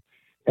normally.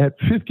 At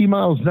 50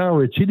 miles an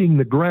hour, it's hitting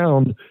the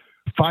ground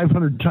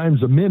 500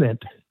 times a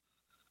minute.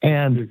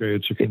 And it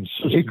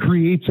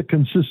creates a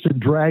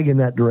consistent drag in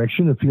that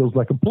direction. It feels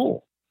like a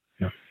pull.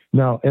 Yeah.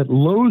 Now, at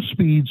low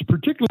speeds,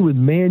 particularly with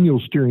manual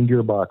steering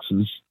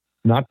gearboxes,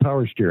 not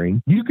power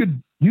steering, you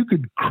could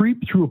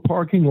creep through a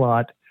parking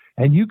lot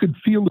and you could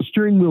feel the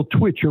steering wheel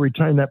twitch every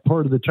time that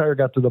part of the tire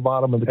got to the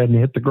bottom and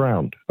hit the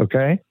ground.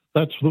 Okay,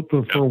 that's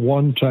for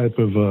one type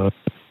of.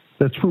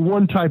 That's for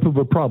one type of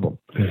a problem.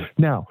 Yeah.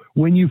 Now,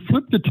 when you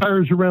flip the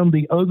tires around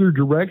the other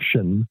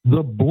direction,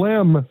 the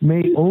blem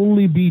may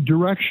only be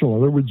directional.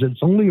 In other words, it's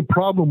only a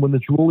problem when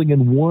it's rolling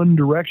in one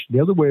direction.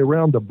 The other way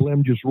around, the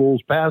blem just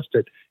rolls past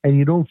it and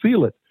you don't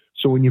feel it.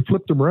 So when you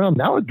flip them around,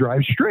 now it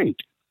drives straight.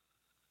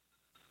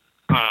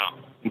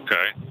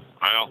 Okay.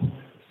 Well,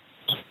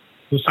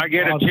 I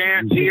get a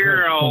chance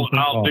here,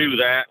 I'll do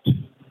that.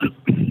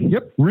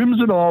 Yep.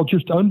 Rims and all,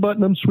 just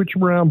unbutton them, switch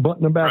them around,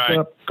 button them back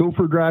up, go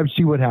for a drive,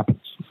 see what happens.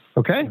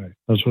 Okay. Right.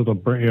 That's what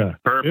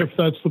Perfect. If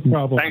that's the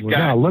problem. Thanks,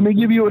 now, let me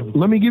give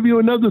you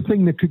another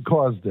thing that could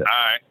cause this.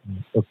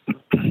 All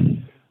right.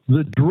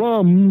 The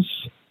drums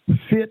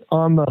fit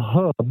on the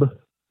hub,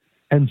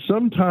 and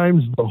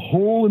sometimes the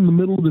hole in the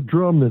middle of the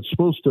drum that's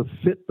supposed to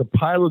fit the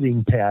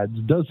piloting pads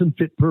doesn't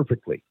fit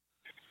perfectly.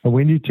 And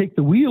when you take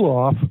the wheel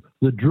off,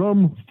 the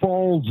drum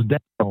falls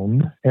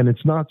down and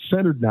it's not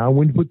centered now.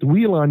 When you put the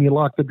wheel on, you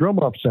lock the drum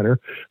off center.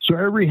 So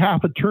every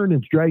half a turn,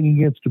 it's dragging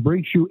against the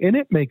brake shoe and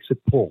it makes it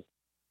pull.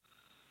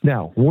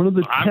 Now, one of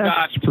the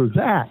tests for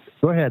that,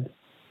 go ahead.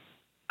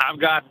 I've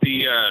got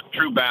the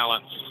True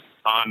Balance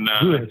on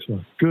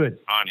Good.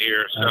 on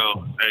here,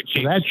 so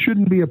that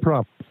shouldn't be a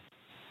problem.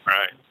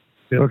 Right.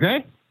 Yeah.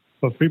 Okay.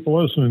 But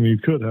people listening, you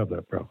could have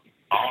that problem.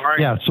 All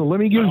right. Yeah. So let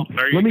me give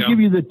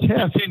you the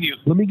test. Continue.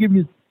 Let me give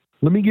you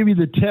Let me give you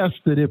the test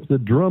that if the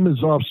drum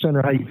is off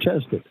center, how you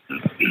test it.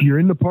 You're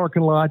in the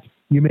parking lot.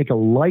 You make a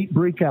light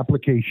brake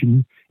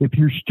application. If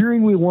your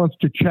steering wheel wants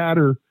to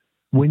chatter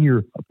when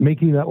you're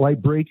making that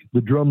light brake,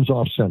 the drum's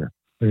off center.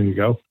 There you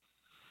go.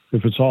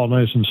 If it's all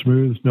nice and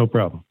smooth, no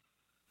problem.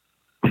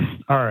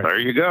 All right. There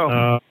you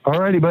go. All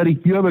righty, buddy.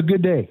 You have a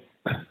good day.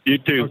 You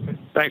too. Okay.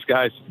 Thanks,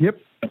 guys. Yep.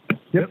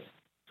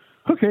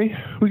 Okay,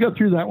 we got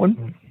through that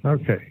one.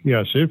 Okay.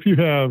 Yes. If you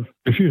had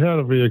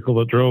a vehicle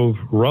that drove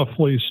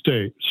roughly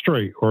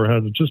straight or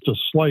had just a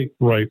slight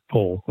right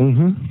pull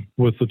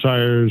with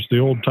the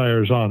old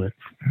tires on it,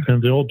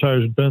 and the old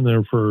tires had been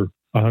there for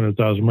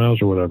 100,000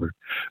 miles or whatever,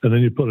 and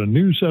then you put a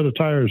new set of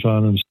tires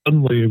on and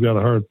suddenly you've got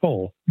a hard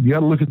pull. You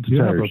got to look at the tires.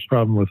 You have a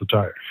problem with the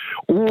tire.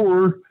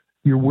 Or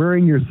you're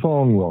wearing your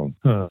thong wrong.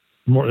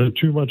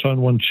 Too much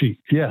on one cheek.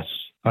 Yes.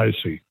 I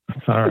see.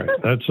 All right.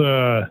 That's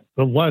the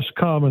less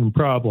common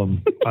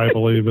problem, I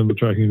believe, in the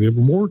trucking.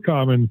 More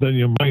common than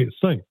you might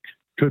think.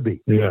 Could be.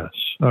 Yes.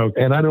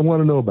 Okay. And I don't want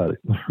to know about it.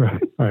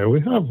 Right. All right.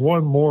 We have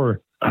one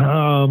more.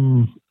 I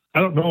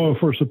don't know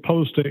if we're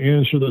supposed to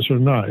answer this or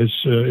not.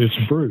 It's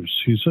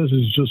Bruce. He says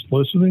he's just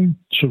listening.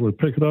 Should we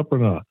pick it up or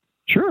not?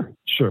 Sure.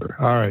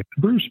 All right.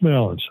 Bruce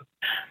Mallinson.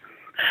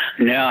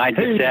 No, I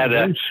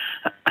just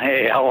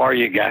hey, how are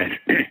you guys?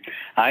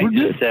 I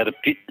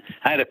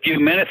had a few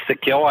minutes to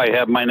kill. I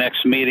have my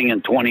next meeting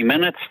in 20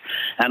 minutes,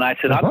 and I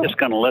said, I'm just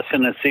going to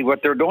listen and see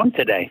what they're doing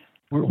today.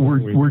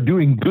 We're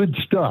doing good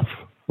stuff.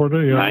 We're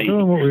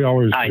doing what we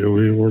always do.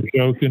 We're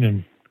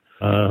joking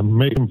and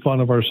making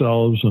fun of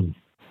ourselves and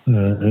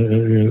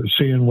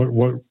seeing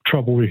what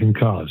trouble we can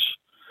cause.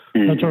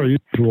 That's our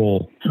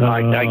usual.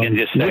 I can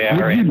just say,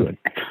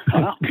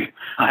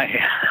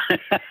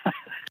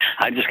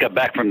 I just got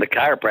back from the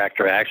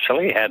chiropractor,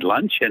 actually, had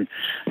lunch and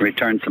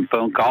returned some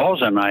phone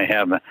calls, and I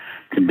have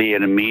to be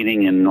at a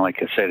meeting in,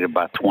 like I said,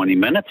 about 20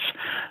 minutes.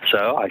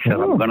 So I said,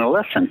 I'm going to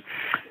listen.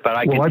 But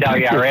I can tell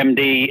you our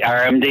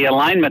MD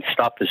alignment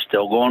stuff is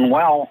still going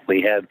well.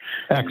 We had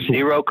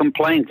zero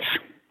complaints.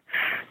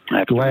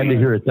 Glad to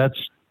hear it.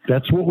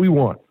 That's what we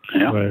want.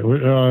 Yeah.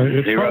 Right.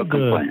 It's zero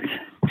complaints.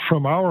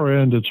 From our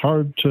end, it's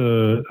hard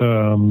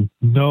to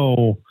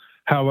know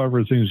how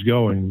everything's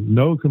going.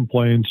 No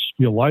complaints,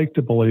 you like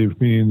to believe,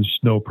 means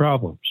no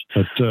problems.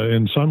 But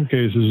in some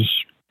cases,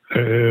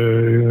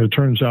 it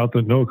turns out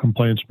that no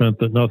complaints meant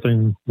that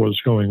nothing was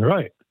going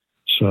right.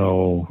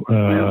 So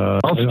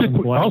I'll stick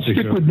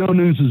with no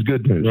news is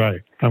good news.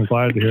 Right. I'm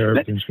glad to hear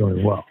everything's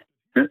going well.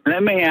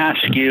 Let me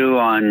ask you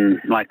on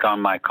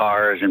my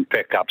cars and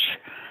pickups,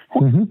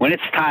 when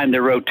it's time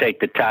to rotate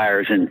the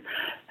tires, and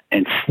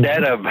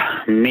instead of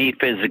me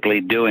physically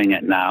doing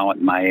it now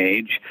at my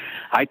age,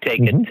 I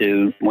take it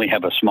to, we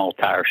have a small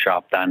tire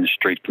shop down the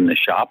street from the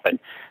shop, and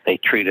they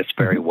treat us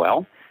very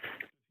well.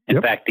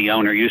 In fact, the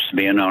owner used to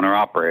be an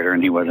owner-operator,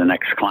 and he was an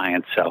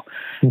ex-client. So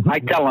I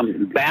tell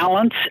him,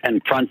 balance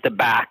and front to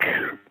back,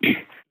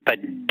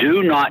 but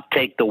do not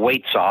take the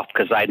weights off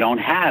because I don't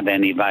have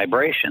any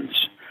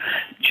vibrations.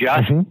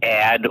 Just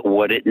add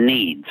what it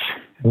needs.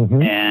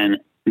 And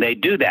they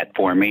do that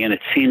for me, and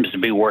it seems to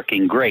be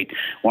working great.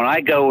 When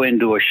I go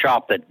into a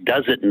shop that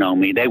doesn't know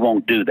me, they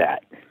won't do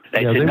that.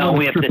 They said, no,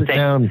 we have to take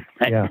down.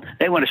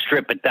 They want to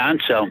strip it down.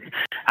 So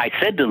I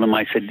said to them,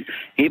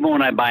 even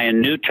when I buy a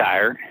new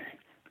tire,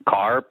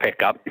 car, or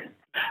pickup,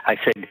 I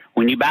said,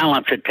 when you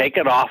balance it, take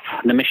it off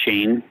the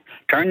machine,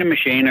 turn the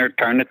machine or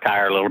turn the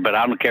tire a little bit.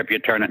 I don't care if you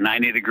turn it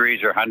 90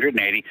 degrees or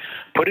 180,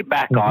 put it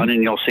back on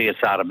and you'll see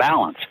it's out of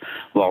balance.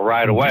 Well,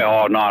 right away,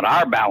 not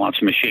our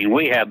balance machine.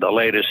 We have the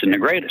latest and the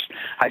greatest.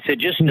 I said,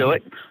 just do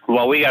it.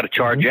 Well, we got to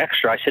charge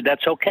extra. I said,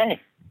 that's okay.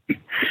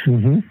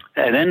 And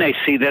then they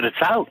see that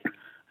it's out.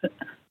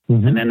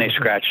 And then they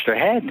scratch their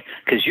head.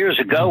 Because years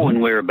ago when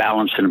we were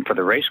balancing them for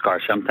the race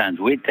car, sometimes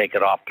we'd take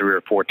it off 3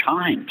 or 4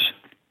 times.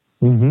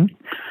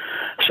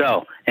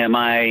 So am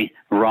I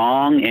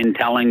wrong in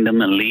telling them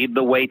to leave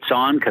the weights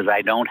on because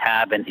I don't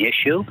have an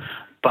issue?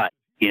 But,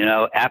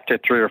 after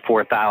 3,000 or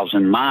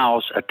 4,000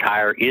 miles, a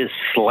tire is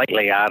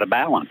slightly out of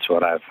balance,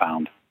 what I've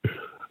found.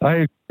 I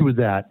agree with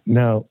that.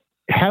 Now,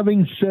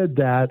 having said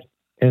that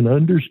and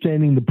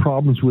understanding the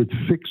problems with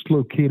fixed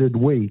located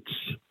weights,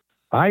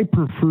 I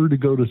prefer to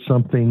go to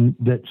something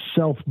that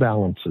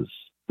self-balances.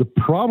 The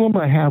problem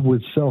I have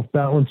with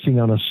self-balancing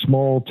on a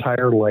small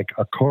tire like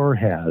a car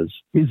has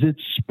is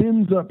it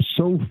spins up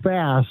so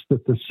fast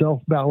that the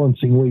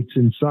self-balancing weights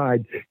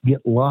inside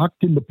get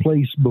locked into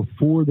place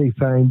before they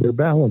find their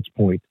balance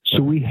point.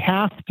 So we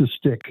have to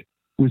stick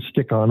with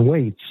stick-on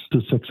weights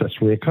to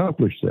successfully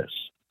accomplish this.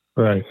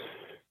 Right.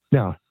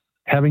 Now,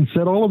 having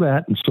said all of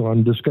that, and so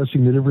I'm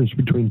discussing the difference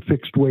between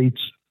fixed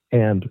weights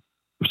and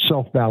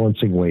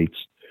self-balancing weights,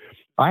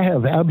 I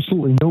have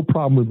absolutely no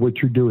problem with what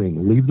you're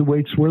doing. Leave the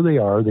weights where they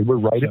are. They were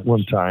right at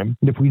one time.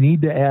 And if we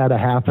need to add a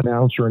half an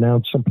ounce or an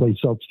ounce someplace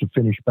else to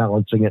finish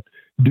balancing it,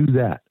 do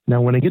that.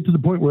 Now, when I get to the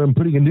point where I'm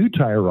putting a new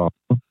tire on,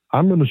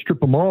 I'm going to strip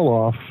them all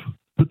off,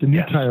 put the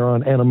new tire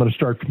on, and I'm going to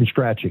start from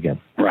scratch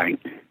again. Right.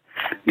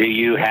 Do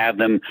you have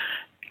them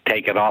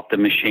take it off the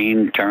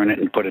machine, turn it,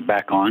 and put it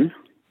back on?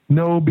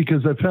 No,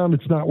 because I found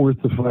it's not worth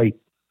the fight.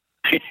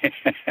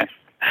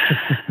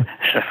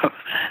 So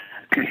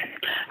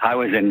I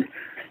was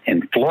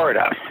in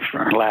Florida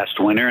for last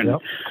winter, and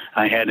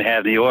I had to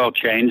have the oil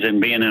changed.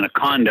 And being in a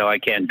condo, I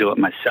can't do it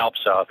myself.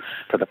 So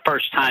for the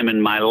first time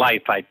in my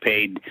life, I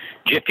paid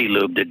Jiffy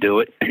Lube to do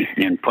it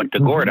in Punta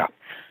Gorda.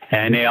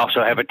 And they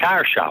also have a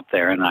tire shop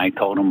there. And I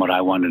told them what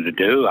I wanted to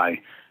do.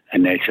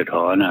 And they said,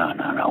 "Oh,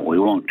 no, we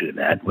won't do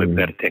that. We've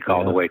got to take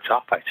all the weights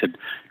off." I said,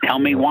 "Tell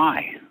me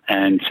why."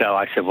 And so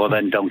I said, "Well,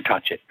 then don't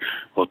touch it.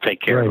 We'll take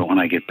care of it when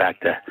I get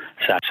back to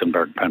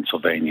Saxonburg,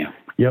 Pennsylvania."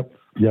 Yep.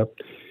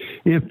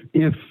 If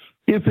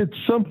it's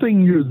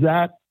something you're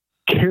that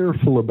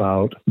careful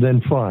about,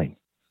 then fine.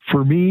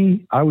 For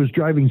me, I was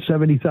driving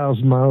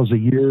 70,000 miles a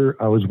year.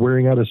 I was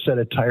wearing out a set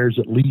of tires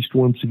at least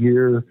once a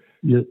year.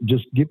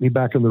 Just get me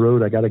back on the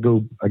road. I got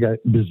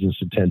business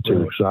to tend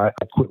to. So I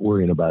quit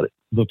worrying about it.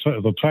 The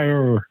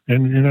tire,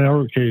 and in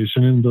our case,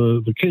 and in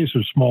the case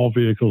of small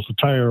vehicles, the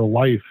tire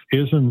life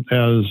isn't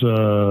as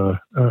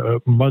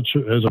much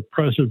as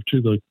oppressive to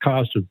the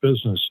cost of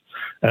business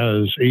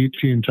as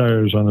 18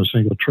 tires on a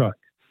single truck.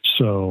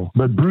 So,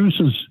 but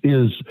Bruce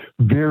is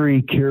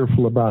very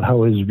careful about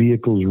how his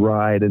vehicles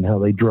ride and how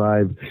they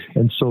drive,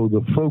 and so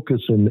the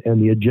focus and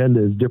the agenda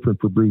is different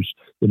for Bruce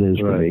than it is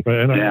for me.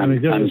 And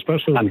again,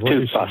 especially I'm with too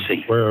racing,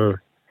 fussy.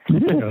 where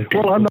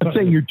well, I'm not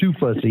saying you're too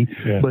fussy,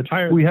 but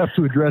we have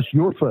to address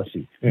your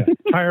fussy.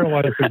 Tire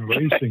life in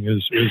racing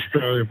is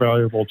very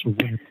valuable to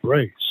win the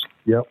race.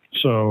 Yep.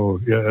 So,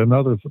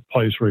 another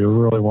place where you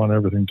really want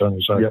everything done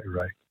exactly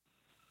right.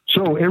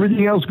 So,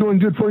 everything else going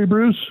good for you,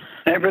 Bruce?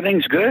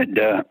 Everything's good.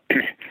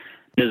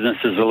 Business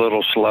is a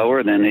little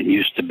slower than it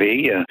used to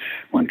be.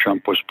 When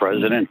Trump was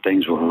president,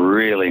 things were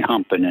really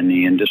humping in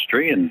the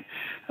industry, and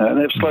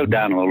they've slowed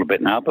down a little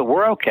bit now, but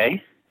we're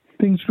okay.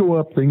 Things go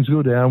up, things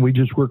go down. We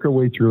just work our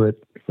way through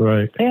it.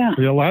 Right. Yeah.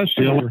 Last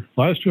year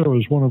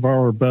was one of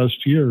our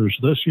best years.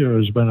 This year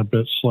has been a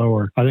bit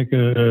slower. I think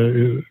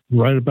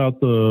right about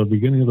the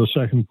beginning of the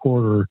second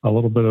quarter, a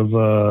little bit of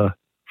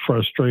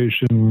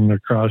frustration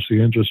across the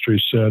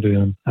industry set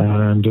in,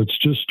 and it's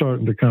just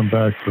starting to come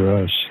back for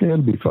us. It'll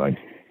be fine.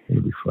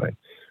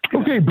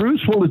 Okay,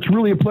 Bruce. Well, it's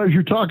really a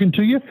pleasure talking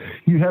to you.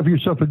 You have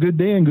yourself a good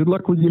day and good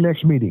luck with your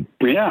next meeting.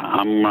 Yeah,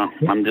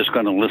 I'm just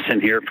going to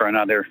listen here for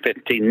another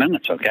 15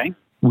 minutes, okay?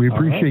 We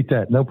appreciate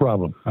that. No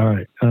problem. All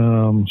right.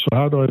 So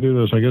how do I do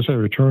this? I guess I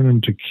return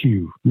him to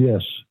queue.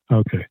 Yes.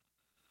 Okay.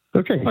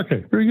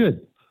 Very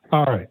good.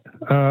 All right.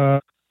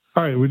 All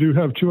right. We do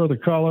have two other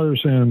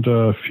callers and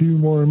a few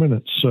more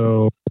minutes.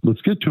 So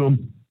let's get to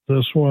them.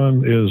 This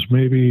one is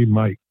maybe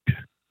Mike.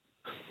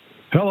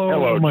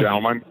 Hello, Mike.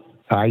 Gentlemen.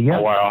 Yeah.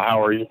 Well,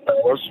 how are you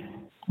fellas?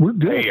 We're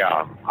good.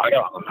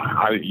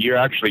 Hey, you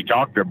actually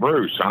talked to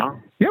Bruce, huh?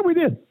 Yeah, we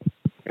did.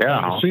 Yeah.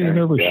 I've seen him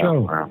every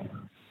show.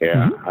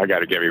 I got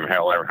to give him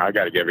hell. I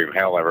got to give him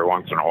hell every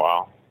once in a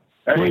while.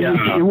 Hey,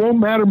 it won't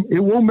matter. It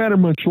won't matter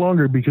much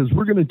longer because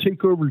we're going to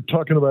take over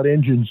talking about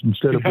engines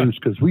instead of Bruce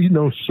because we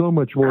know so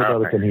much more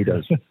about it than he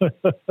does.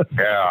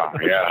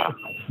 Yeah.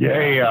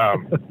 Hey,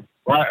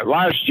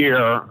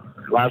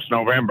 last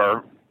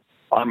November,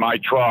 on my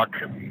truck,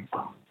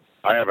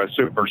 I have a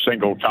super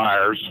single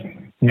tires,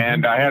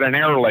 and I had an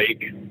air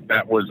leak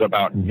that was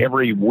about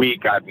every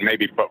week I'd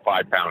maybe put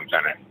 5 pounds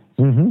in it.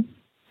 Mm-hmm.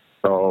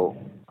 So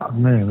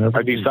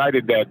I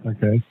decided that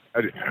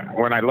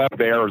when I left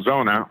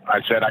Arizona,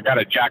 I said, I got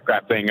to jack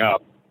that thing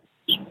up.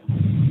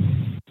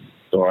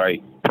 So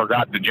I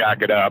forgot to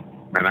jack it up,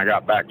 and I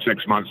got back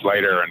 6 months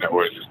later, and it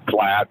was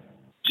flat,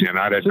 and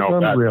I didn't know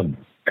if that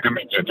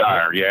damaged the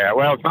tire. Yeah,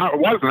 well, it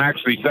wasn't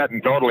actually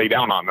setting totally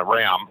down on the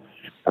rim.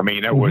 I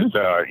mean, it was,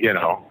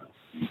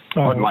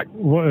 wasn't like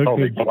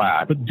totally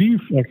flat. But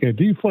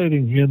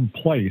deflating in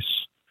place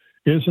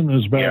isn't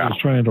as bad as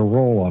trying to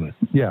roll on it.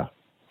 Yeah,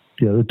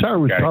 the tire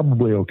was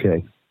probably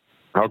okay.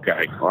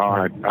 Okay,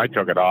 well, I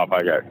took it off.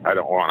 I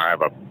don't want to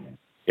have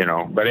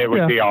but it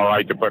would be all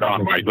right to put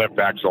on my lift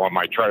axle on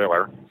my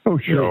trailer. Oh,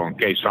 sure. In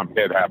case something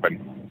did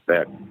happen.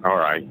 All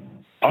right.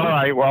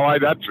 Well,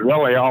 that's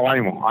really all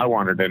I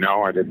wanted to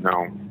know. I didn't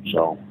know.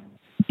 So.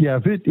 Yeah,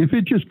 if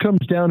it just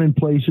comes down in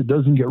place, it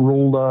doesn't get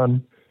rolled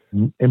on,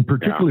 and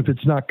particularly if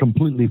it's not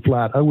completely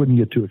flat, I wouldn't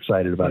get too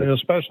excited about it.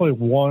 Especially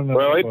one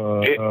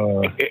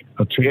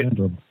a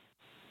tandem.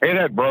 It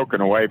had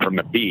broken away from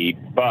the bead,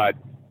 but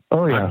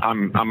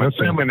I'm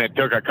assuming it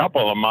took a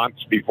couple of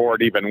months before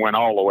it even went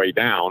all the way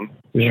down.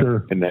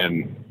 Sure. And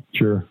then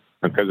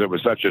because it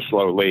was such a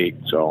slow leak.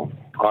 So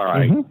all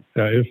right.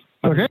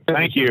 Okay.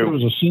 Thank you. If it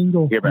was a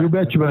single. You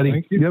betcha,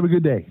 buddy. You have a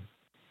good day.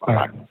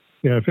 Bye.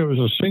 Yeah, if it was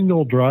a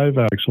single drive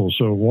axle,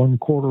 so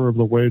 1/4 of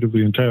the weight of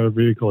the entire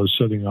vehicle is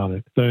sitting on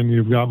it, then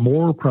you've got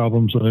more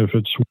problems than if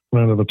it's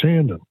one out of a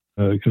tandem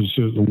because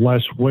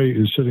less weight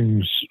is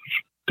sitting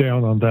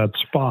down on that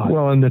spot.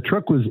 Well, and the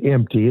truck was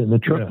empty and the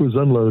truck was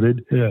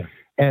unloaded. Yeah.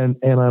 And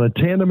on a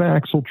tandem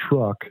axle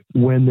truck,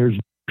 when there's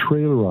a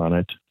trailer on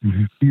it,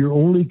 you're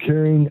only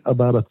carrying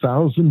about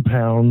 4,000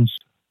 pounds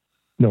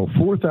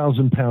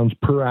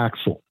per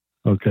axle.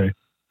 Okay.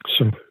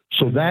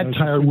 So that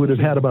tire would have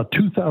had about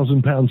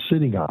 2,000 pounds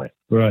sitting on it.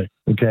 Right.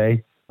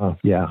 Okay.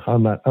 Yeah,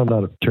 I'm not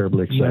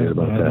terribly excited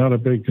about that. Not a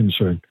big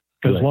concern,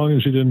 as long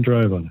as you didn't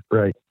drive on it.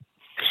 Right.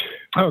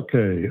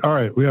 Okay. All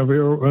right. We have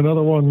here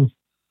another one.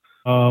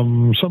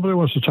 Somebody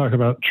wants to talk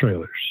about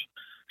trailers.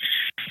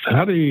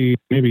 Howdy,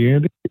 maybe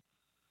Andy.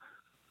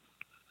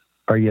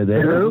 Are you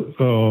there? Hello.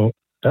 Oh,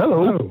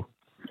 hello.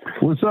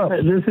 What's up?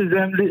 This is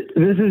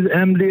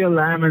MD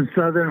Alignment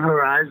Southern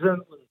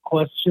Horizon with a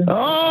question.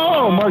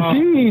 Oh,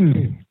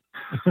 Martine.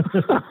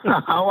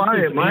 How are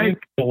you,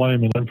 Mike?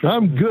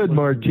 I'm good,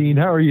 Martine.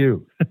 How are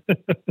you?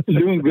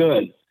 Doing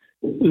good.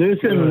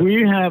 Listen,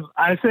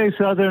 I say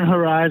Southern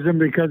Horizon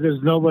because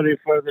there's nobody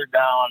further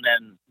down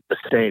in the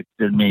state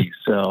than me.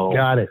 So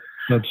got it.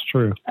 That's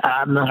true.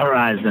 I'm the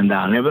horizon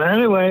down here. But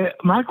anyway,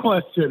 my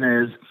question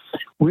is,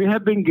 we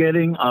have been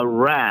getting a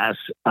rash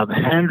of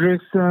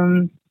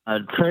Hendrickson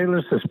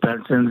trailer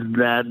suspensions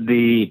that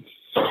the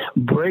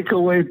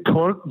breakaway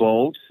torque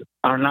bolts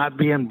are not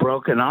being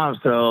broken off.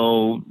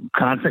 So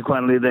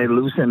consequently, they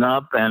loosen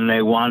up and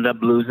they wind up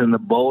losing the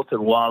bolts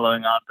and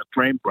wallowing out the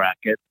frame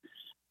bracket.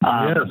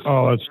 Yes.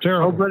 Oh, that's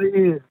terrible.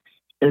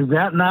 Is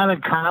that not a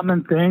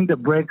common thing to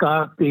break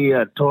off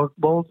the torque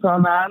bolts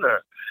on that?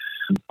 Or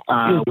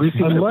we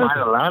seem to find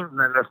a lot of them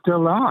that are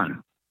still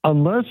on.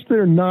 Unless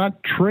they're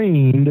not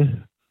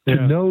trained to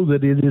know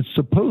that it is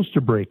supposed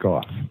to break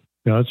off.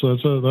 Yeah, that's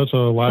a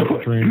lack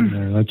of training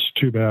there. That's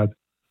too bad.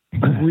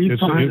 If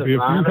you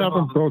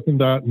haven't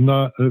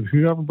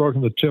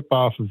broken the tip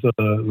off of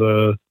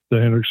the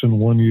Hendrickson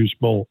one-use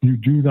bolt, you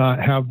do not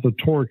have the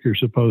torque you're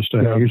supposed to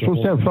have. You're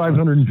supposed to have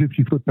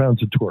 550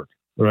 foot-pounds of torque.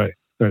 Right.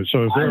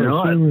 So if they're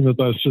assuming that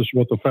that's just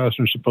what the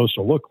fastener's supposed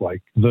to look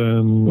like,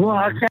 then... Well,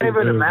 I can't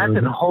even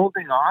imagine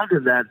holding on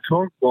to that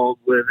torque bolt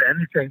with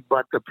anything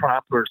but the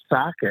proper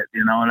socket,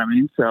 you know what I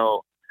mean?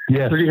 So,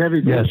 pretty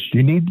heavy. Yes,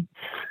 you need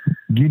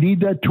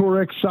that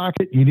Torex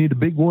socket. You need a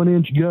big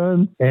 1-inch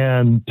gun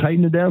and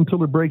tighten it down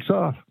until it breaks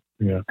off.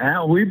 Yeah.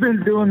 And we've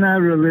been doing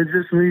that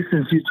religiously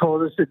since you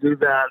told us to do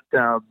that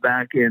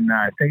back in,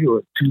 I think it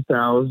was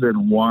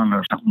 2001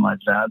 or something like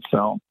that.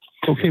 So,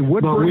 okay,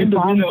 what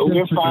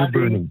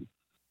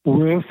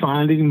we're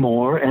finding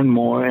more and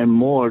more and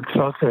more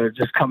trucks that are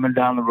just coming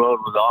down the road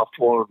with all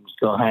four of them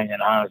still hanging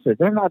on. I said,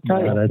 they're not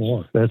tight.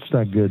 Yeah, that's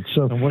not good.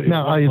 So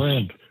now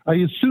I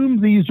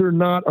assume these are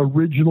not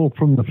original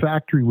from the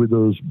factory with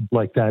those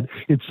like that.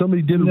 It's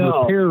somebody did a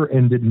repair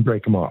and didn't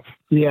break them off.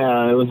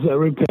 Yeah, it was a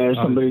repair.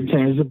 Somebody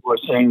changed the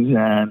bushings,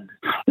 and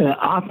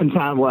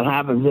oftentimes what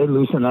happens, they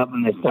loosen up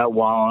and they start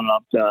walling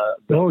up the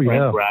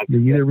bracket. They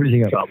get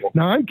everything up.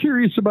 Now, I'm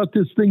curious about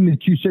this thing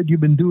that you said you've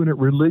been doing it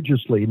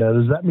religiously. Now,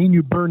 does that mean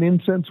you burn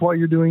incense while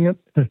you're doing it?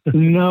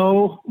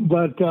 No,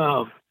 but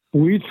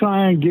we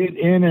try and get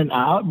in and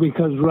out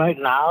because right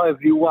now,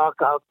 if you walk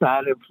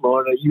outside in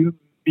Florida, you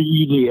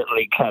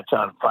immediately catch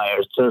on fire.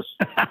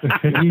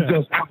 You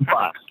just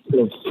combust.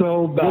 It's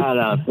so bad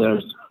out there.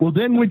 Well,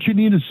 then what you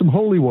need is some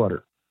holy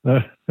water.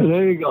 There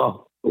you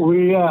go.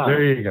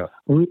 There you go.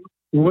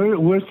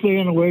 We're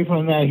staying away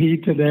from that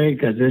heat today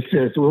because it's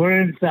just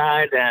we're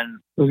inside and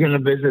we're going to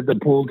visit the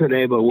pool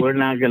today, but we're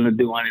not going to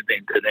do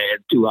anything today.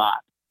 It's too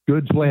hot.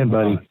 Good plan,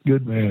 buddy.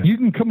 Good man. You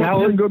can come up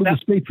here and go to the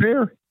state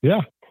fair.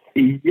 Yeah.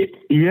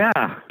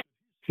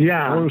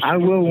 Yeah, I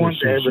will one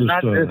day, but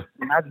not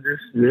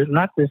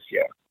this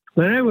year.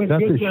 But anyway,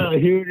 good to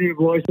hear your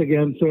voice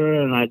again,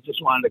 sir. And I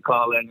just wanted to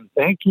call in and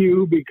thank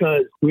you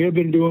because we have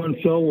been doing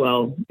so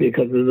well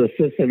because of the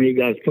system you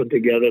guys put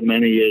together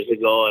many years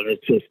ago, and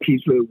it just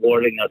keeps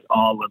rewarding us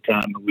all the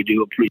time, and we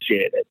do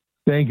appreciate it.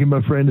 Thank you,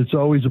 my friend. It's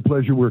always a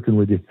pleasure working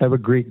with you. Have a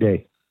great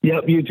day.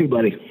 Yep, you too,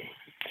 buddy.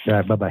 All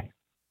right, bye-bye.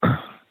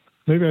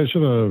 Maybe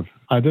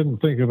I didn't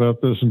think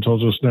about this until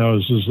just now.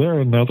 Is there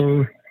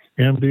another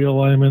MD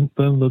alignment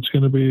then that's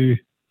going to be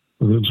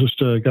just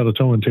got a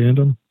toe in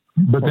tandem?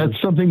 But that's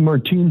something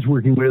Martine's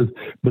working with,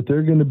 but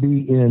they're going to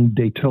be in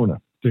Daytona,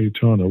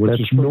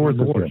 which is north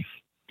of him.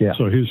 Yeah.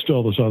 So he's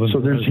still the southern. So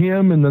there's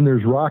him, and then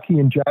there's Rocky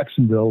in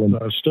Jacksonville, and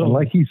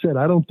like he said,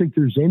 I don't think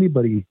there's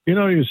anybody.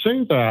 You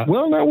say that.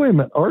 Well, now wait a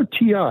minute.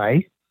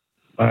 RTI,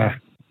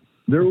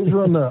 they're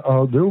over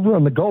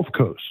on the Gulf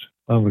Coast.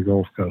 On the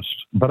Gulf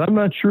Coast, but I'm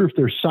not sure if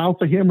they're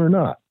south of him or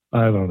not.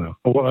 I don't know.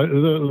 Well,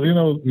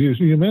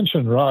 you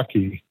mentioned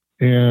Rocky,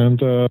 and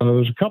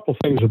there's a couple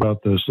things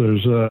about this.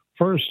 There's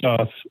first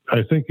off,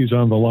 I think he's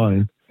on the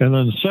line, and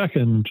then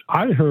second,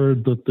 I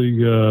heard that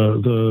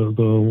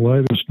the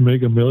latest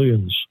Mega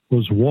Millions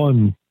was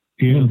won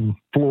in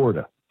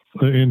Florida,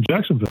 in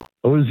Jacksonville.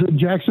 Oh, is it in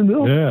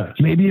Jacksonville? Yeah.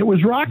 Maybe it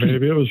was Rocky.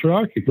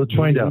 Let's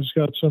find out. He's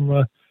got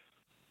some.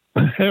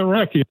 Hey,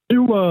 Rocky, are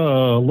you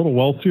a little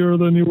wealthier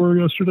than you were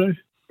yesterday?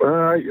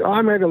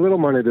 I made a little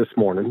money this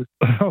morning.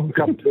 You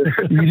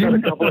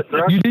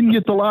didn't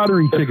get the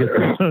lottery ticket.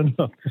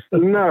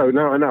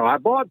 No. I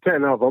bought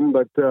 10 of them,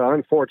 but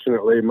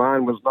unfortunately,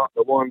 mine was not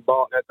the one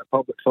bought at the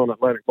Publix on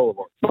Atlantic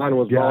Boulevard. Mine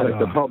was bought at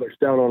the Publix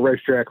down on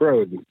Racetrack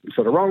Road.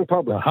 So the wrong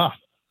Publix.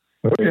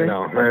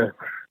 Okay.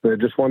 They're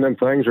just one of them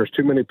things. There's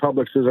too many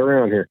Publixes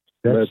around here.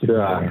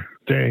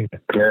 Dang.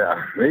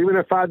 Yeah. Even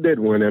if I did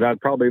win it,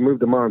 I'd probably move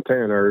to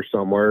Montana or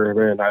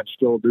somewhere, and I'd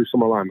still do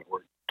some alignment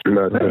work.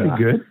 But, that'd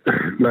be good.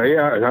 But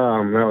yeah,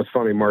 that was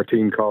funny.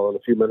 Martine calling a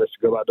few minutes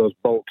ago about those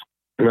bolts.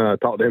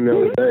 Talked to him the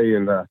other day,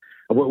 and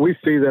we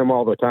see them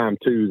all the time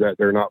too. That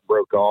they're not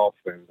broke off,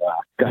 and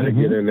got to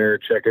get in there,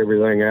 check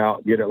everything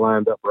out, get it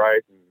lined up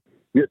right, and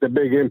get the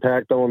big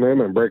impact on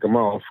them and break them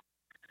off.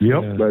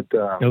 Yep. Yeah. But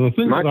the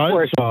thing that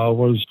I saw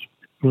was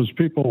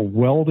people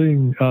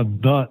welding a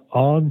nut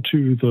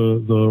onto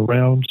the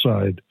round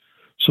side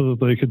so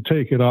that they could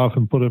take it off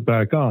and put it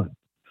back on.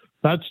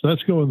 That's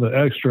going the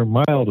extra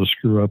mile to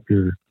screw up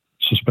your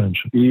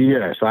suspension.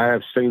 Yes, I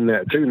have seen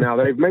that too. Now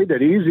they've made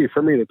it easy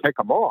for me to take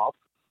them off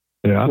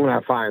when I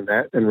find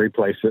that and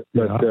replace it.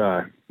 But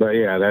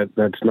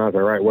that's not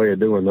the right way of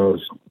doing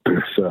those.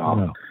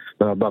 So,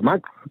 but my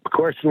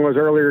question was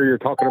earlier. You're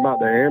talking about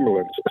the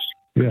ambulances.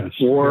 Yes.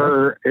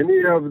 Were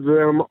any of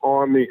them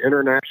on the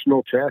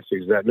International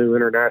chassis? That new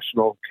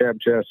International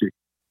cab chassis?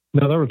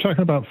 No, they were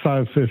talking about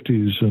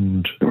 550s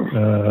and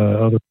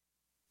other.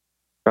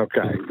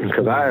 Okay,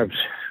 because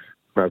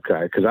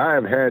I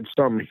have had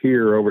some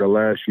here over the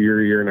last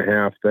year and a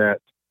half that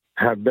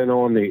have been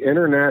on the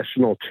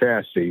International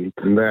chassis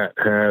that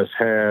has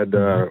had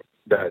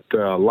that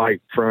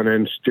light front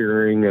end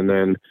steering, and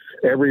then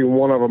every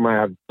one of them I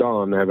have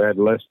done have had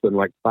less than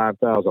like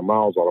 5,000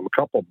 miles on them. A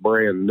couple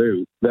brand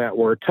new that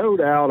were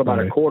towed out about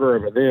a quarter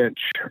of an inch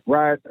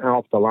right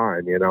off the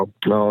line,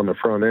 on the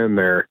front end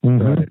there,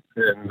 and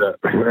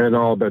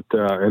all. But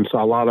and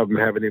so a lot of them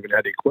haven't even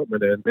had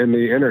equipment in. And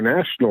the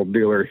International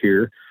dealer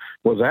here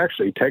was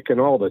actually taking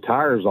all the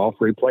tires off,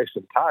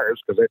 replacing tires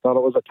because they thought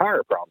it was a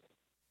tire problem.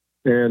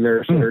 And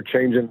they're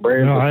changing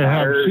brands of I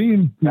tires. have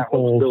seen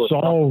people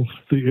solve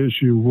the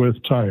issue with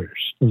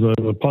tires.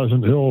 The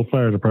Pleasant Hill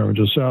Fire Department,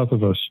 just south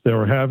of us, they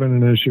were having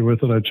an issue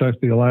with it. I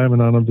checked the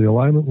alignment on them. The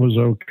alignment was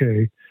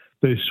okay.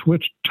 They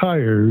switched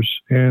tires,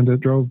 and it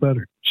drove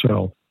better.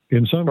 So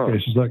in some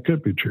cases, that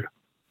could be true.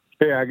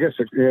 Yeah, I guess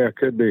it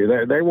could be.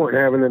 They weren't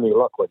having any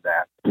luck with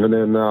that. And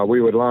then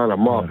we would line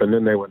them up, and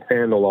then they would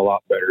handle a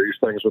lot better. These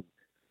things would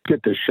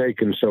get to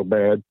shaking so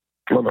bad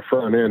on the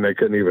front end, they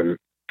couldn't even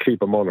keep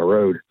them on the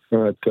road.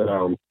 But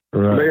yeah,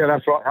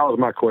 that was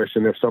my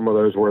question. If some of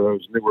those were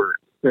those newer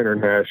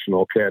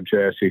International cab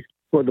chassis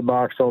with the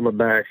box on the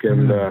back,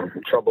 and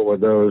trouble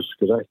with those,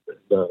 because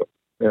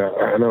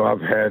I know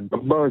I've had a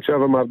bunch of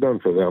them I've done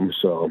for them.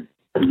 So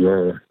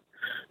that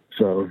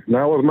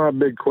was my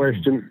big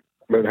question,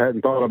 but I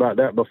hadn't thought about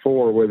that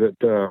before with it,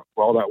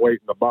 all that weight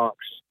in the box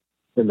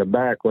in the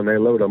back when they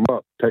load them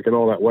up, taking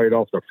all that weight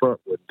off the front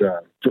would,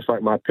 just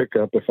like my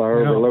pickup, if I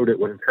overload it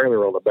with a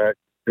trailer on the back,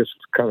 it's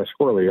kind of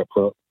squirrely up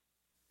front.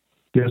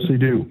 Yes, they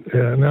do.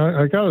 Yeah. Now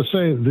I got to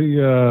say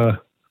the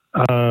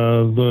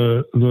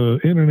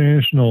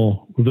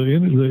International,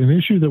 an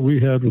issue that we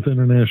had with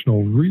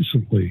International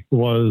recently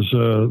was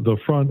the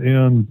front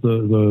end,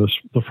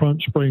 the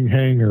front spring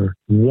hanger,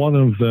 one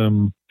of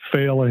them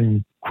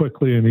failing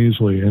quickly and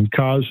easily and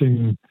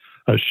causing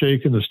a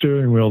shake in the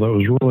steering wheel that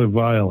was really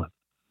violent.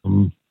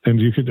 And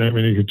you could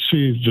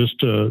see just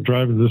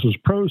driving. This is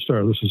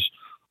ProStar. This is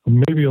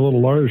maybe a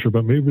little larger,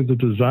 but maybe the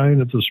design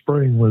of the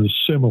spring was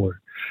similar.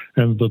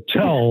 And the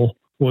tell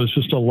was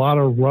just a lot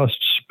of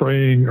rust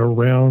spraying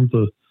around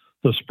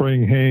the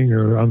spring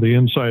hanger on the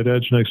inside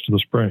edge next to the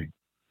spring.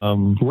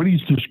 What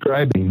he's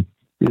describing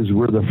is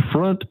where the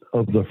front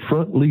of the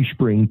front leaf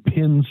spring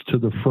pins to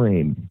the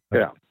frame.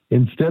 Yeah.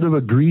 Instead of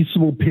a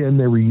greasable pin,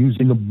 they were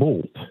using a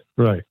bolt.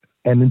 Right.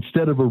 And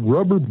instead of a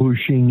rubber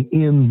bushing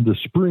in the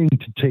spring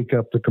to take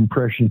up the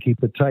compression,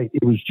 keep it tight,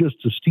 it was just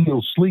a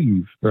steel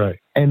sleeve. Right.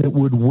 And it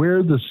would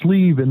wear the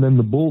sleeve, and then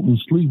the bolt and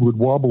sleeve would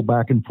wobble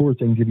back and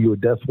forth and give you a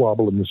death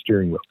wobble in the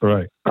steering wheel.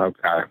 Right.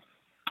 Okay.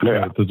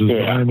 Yeah. The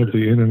design of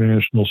the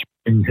International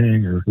spring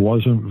hanger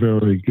wasn't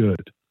very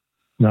good.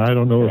 Now, I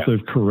don't know if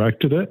they've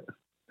corrected it,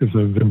 if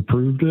they've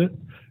improved it,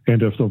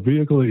 and if the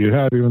vehicle that you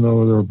have, even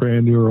though they're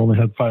brand new or only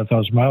had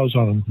 5,000 miles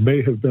on them,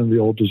 may have been the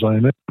old design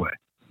anyway.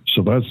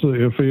 So that's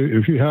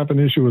if you have an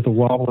issue with the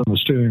wobble in the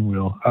steering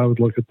wheel, I would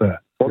look at that.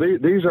 Well,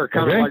 these are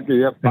kind of like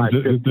the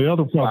F550. The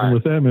other problem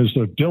with them is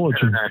they're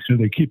diligent and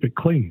they keep it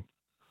clean.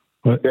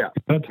 But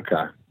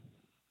okay.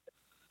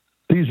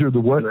 These are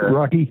the what,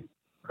 Rocky?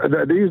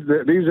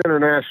 These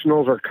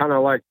Internationals are kind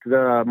of like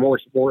the more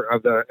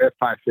of the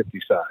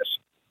F550 size.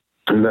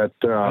 That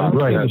they're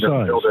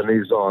building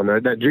these on.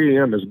 That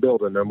GM is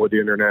building them with the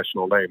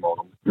International name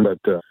on them.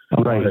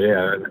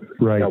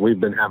 But we've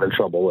been having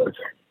trouble with.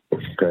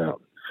 Yeah.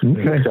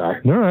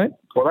 Okay. All right.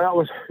 Well, that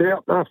was,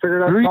 I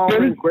figured I'd call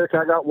in quick.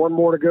 I got one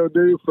more to go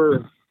do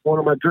for one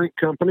of my drink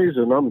companies,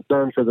 and I'm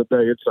done for the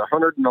day. It's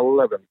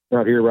 111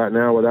 out here right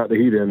now without the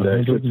heat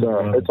index.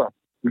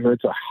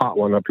 It's a hot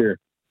one up here.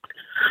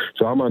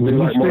 So I'm going to do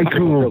like more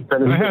cool.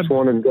 Finish this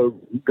one and go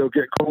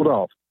get cooled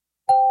off.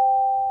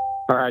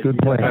 All right. Good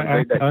plan.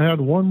 I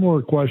had one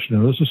more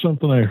question. This is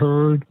something I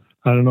heard.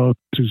 I don't know if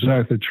it's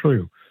exactly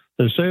true.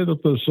 They say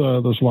that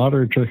this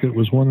lottery ticket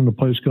was won in a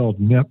place called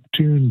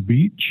Neptune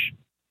Beach.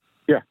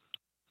 Yeah.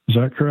 Is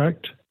that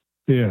correct?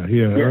 Yeah.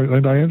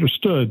 And I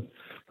understood.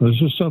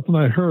 This is something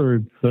I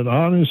heard that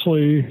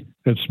honestly,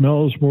 it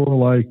smells more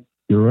like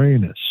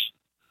Uranus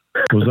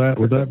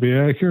Would that be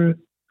accurate?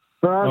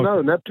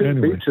 No,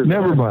 Neptune Beach is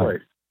never a nice mind.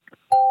 place.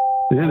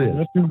 It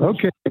is.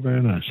 Okay.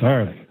 Very nice. All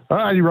right. All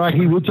righty,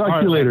 Rocky. We'll talk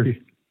to you later.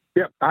 Rocky.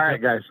 Yep. All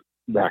right, guys.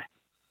 Bye.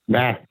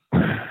 Nah.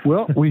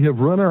 Well, we have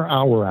run our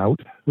hour out.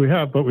 We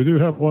have, but we do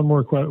have one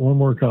more caller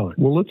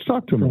Well, let's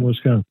talk to from him.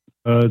 Wisconsin.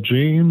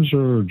 James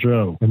or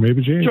Joe? Or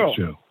maybe James.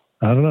 Joe.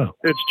 I don't know.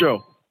 It's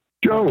Joe.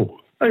 Joe.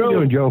 How you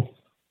doing, Joe?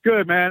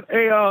 Good, man.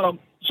 Hey,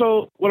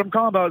 so what I'm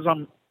calling about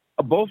is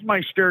both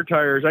my steer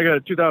tires. I got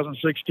a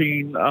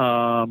 2016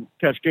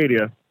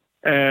 Cascadia,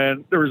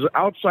 and there was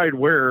outside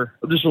wear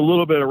just a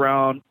little bit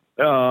around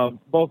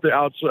both the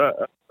outside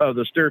of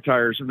the steer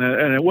tires, and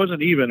it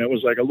wasn't even. It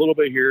was like a little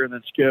bit here and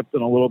then skipped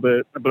and a little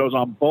bit, but it was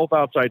on both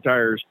outside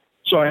tires.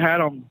 So I had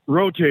them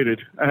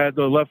rotated. I had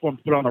the left one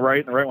put on the right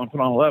and the right one put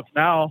on the left.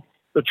 Now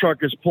the truck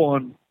is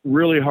pulling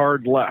really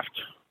hard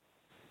left.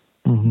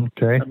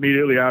 Okay.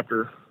 Immediately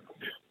after.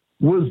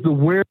 Was the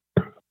wear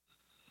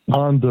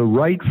on the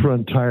right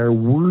front tire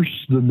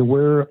worse than the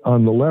wear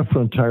on the left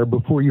front tire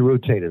before you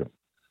rotated them?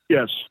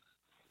 Yes.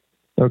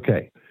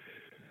 Okay.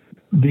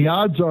 The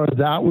odds are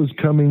that was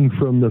coming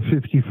from the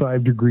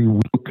 55-degree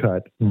wheel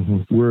cut,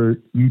 where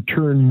you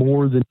turn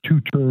more than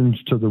 2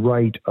 turns to the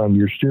right on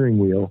your steering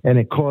wheel, and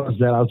it caused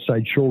that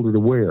outside shoulder to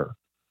wear.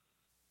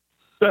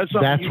 That's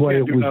why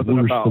it was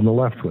worse than the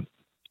left one.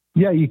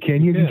 Yeah, you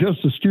can. You can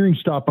adjust the steering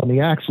stop on the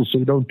axle so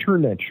you don't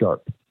turn that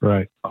sharp.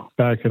 Right.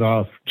 Back it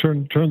off.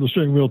 Turn the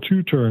steering wheel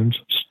 2 turns,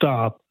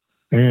 stop,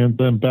 and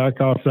then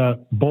back off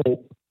that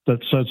bolt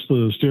that sets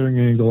the steering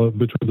angle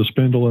between the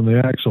spindle and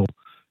the axle,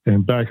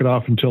 and back it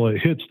off until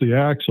it hits the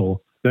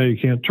axle. Now you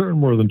can't turn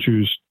more than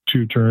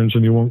two turns,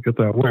 and you won't get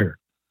that wear.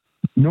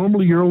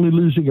 Normally, you're only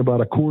losing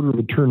about a quarter of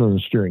a turn on the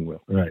steering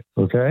wheel. Right.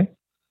 Okay?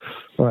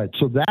 All right,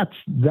 so that's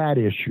that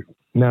issue.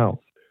 Now,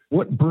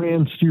 what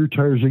brand steer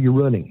tires are you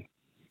running?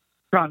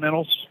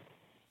 Continentals.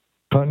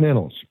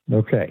 Continentals,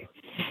 okay.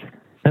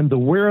 And the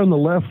wear on the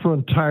left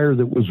front tire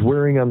that was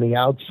wearing on the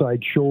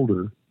outside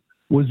shoulder,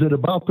 was it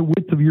about the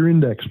width of your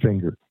index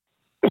finger?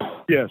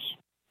 Yes.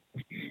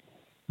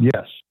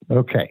 Yes,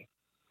 okay.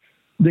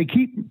 They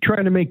keep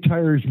trying to make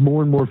tires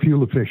more and more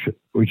fuel efficient,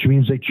 which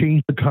means they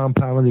change the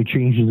compound and they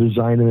change the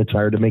design of the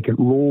tire to make it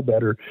roll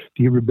better,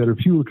 to give it better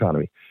fuel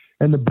economy.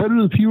 And the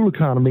better the fuel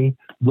economy,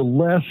 the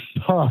less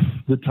tough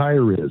the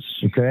tire is,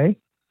 okay?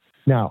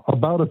 Now,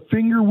 about a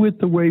finger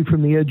width away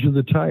from the edge of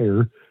the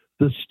tire,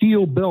 the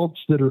steel belts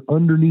that are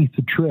underneath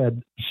the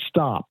tread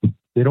stop.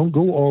 They don't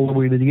go all the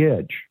way to the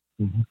edge.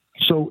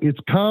 So it's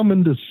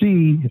common to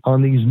see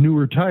on these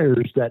newer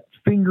tires that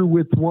finger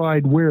width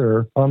wide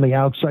wear on the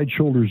outside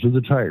shoulders of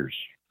the tires.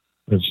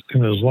 And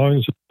as long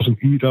as it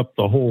doesn't eat up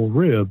the whole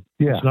rib,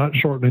 it's not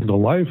shortening the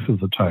life of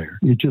the tire.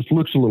 It just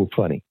looks a little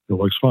funny. It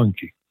looks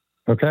funky.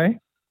 Okay?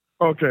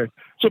 Okay.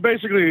 So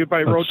basically, if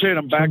I rotate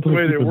them back the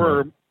way they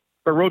were,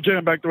 I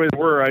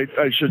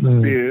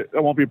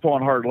won't be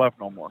pulling hard left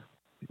no more.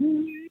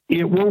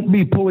 It won't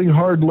be pulling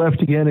hard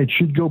left again. It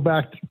should go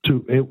back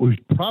to, it was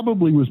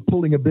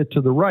pulling a bit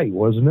to the right,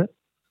 wasn't it?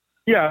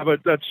 Yeah,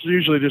 but that's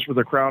usually just with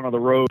the crown of the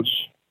roads.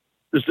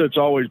 It's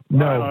always,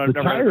 no, the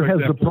tire has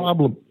a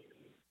problem.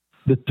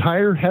 The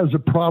tire has a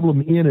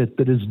problem in it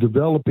that is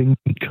developing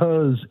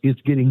because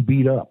it's getting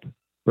beat up.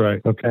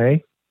 Right.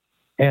 Okay.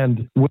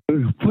 And when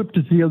we flipped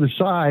it to the other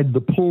side,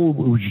 the pull,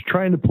 which was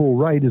trying to pull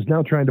right, is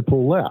now trying to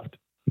pull left.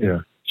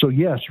 Yeah. So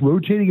yes,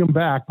 rotating them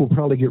back will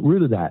probably get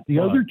rid of that. The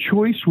other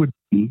choice would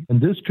be, and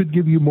this could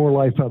give you more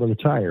life out of the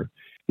tire,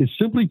 is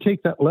simply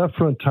take that left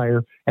front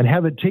tire and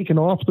have it taken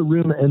off the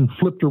rim and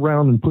flipped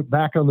around and put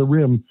back on the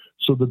rim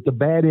so that the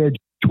bad edge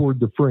toward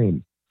the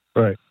frame.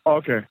 Right.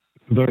 Okay.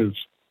 There's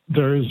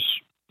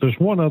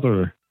one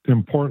other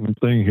important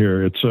thing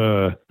here. It's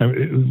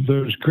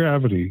there's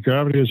gravity.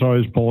 Gravity is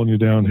always pulling you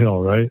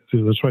downhill, right?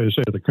 That's why you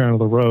say the crown of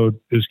the road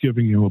is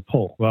giving you a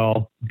pull.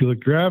 Well, the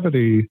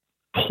gravity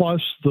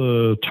plus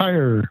the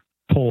tire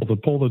pull, the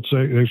pull that's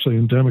actually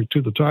endemic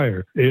to the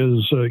tire,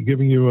 is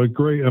giving you a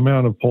great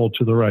amount of pull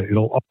to the right.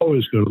 It'll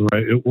always go to the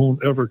right. It won't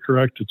ever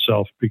correct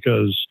itself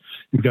because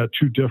you've got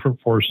two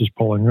different forces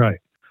pulling right.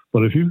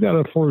 But if you've got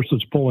a force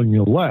that's pulling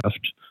you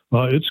left,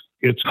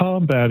 it's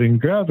combating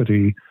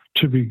gravity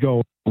to be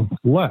going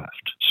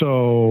left.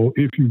 So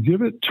if you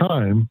give it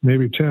time,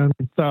 maybe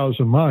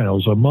 10,000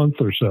 miles, a month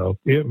or so,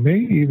 it may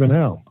even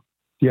out.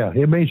 Yeah,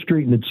 it may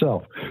straighten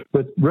itself.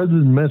 But rather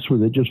than mess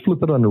with it, just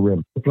flip it on the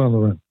rim. Flip it on the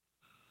rim.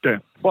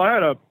 Okay. Well, I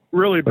had a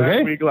really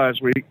bad week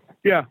last week.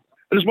 Yeah.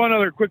 There's one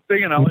other quick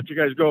thing, and I'll let you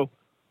guys go.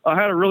 I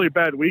had a really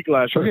one week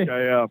last week.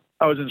 I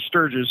was in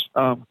Sturgis.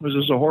 It was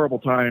just a horrible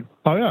time.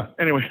 Oh, yeah.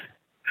 Anyway,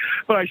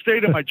 but I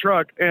stayed in my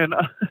truck, and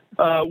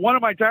one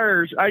of my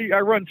tires,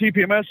 I run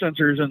TPMS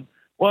sensors, and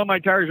one of my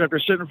tires, after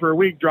sitting for a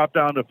week, dropped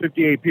down to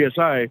 58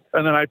 PSI,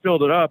 and then I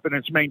filled it up, and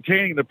it's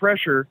maintaining the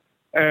pressure,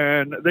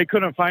 and they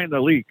couldn't find the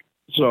leak.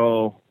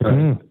 So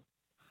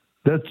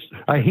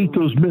I hate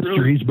those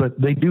mysteries, but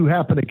they do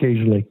happen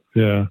occasionally.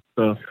 Yeah.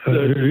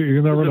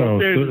 You never know.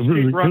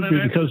 It could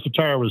be because the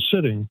tire was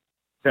sitting.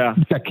 Yeah.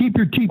 Keep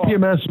your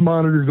TPMS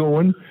monitor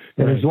going,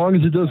 and as long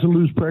as it doesn't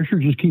lose pressure,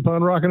 just keep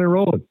on rocking and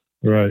rolling.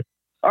 Right.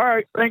 All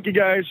right. Thank you,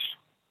 guys.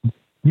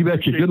 You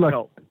betcha. Good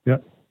luck. Yeah.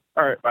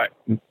 All right. Bye.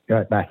 All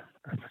right. Bye.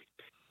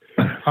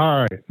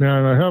 All right.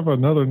 Now, I have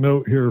another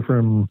note here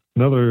from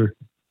another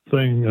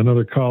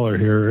caller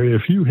here.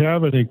 If you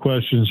have any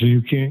questions and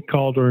you can't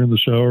call during the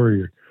show, or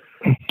you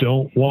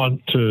don't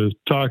want to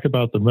talk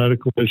about the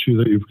medical issue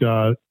that you've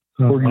got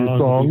or your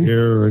song, the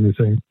air or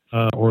anything,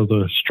 or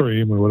the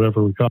stream or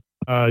whatever we call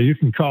it, you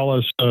can call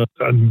us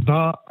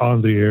not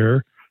on the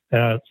air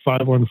at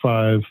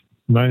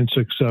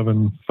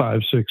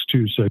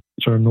 515-967-5626.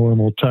 It's our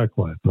normal tech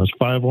line. That's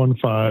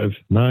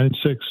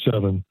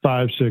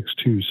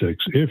 515-967-5626.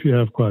 If you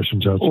have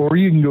questions outside. Or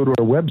you can go to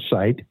our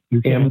website,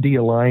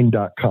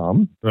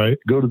 mdalign.com. Right.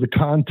 Go to the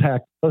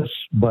Contact Us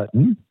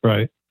button.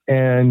 Right.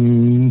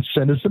 And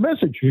send us a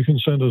message. You can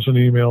send us an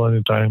email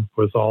anytime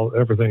with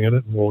everything in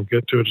it, and we'll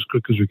get to it as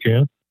quick as we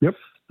can. Yep.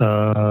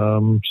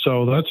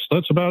 So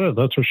that's about it.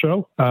 That's our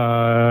show.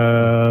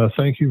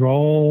 Thank you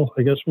all.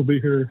 I guess we'll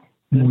be here.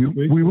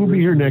 We will be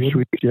here next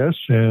week. Yes.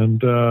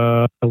 And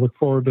I look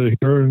forward to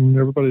hearing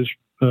everybody's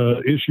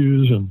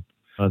issues and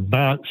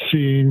not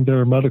seeing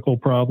their medical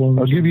problems.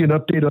 I'll give you an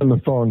update on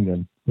the thong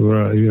then.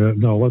 Right. Yeah.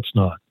 No, let's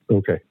not.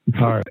 Okay.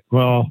 All right.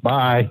 Well.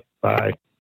 Bye. Bye.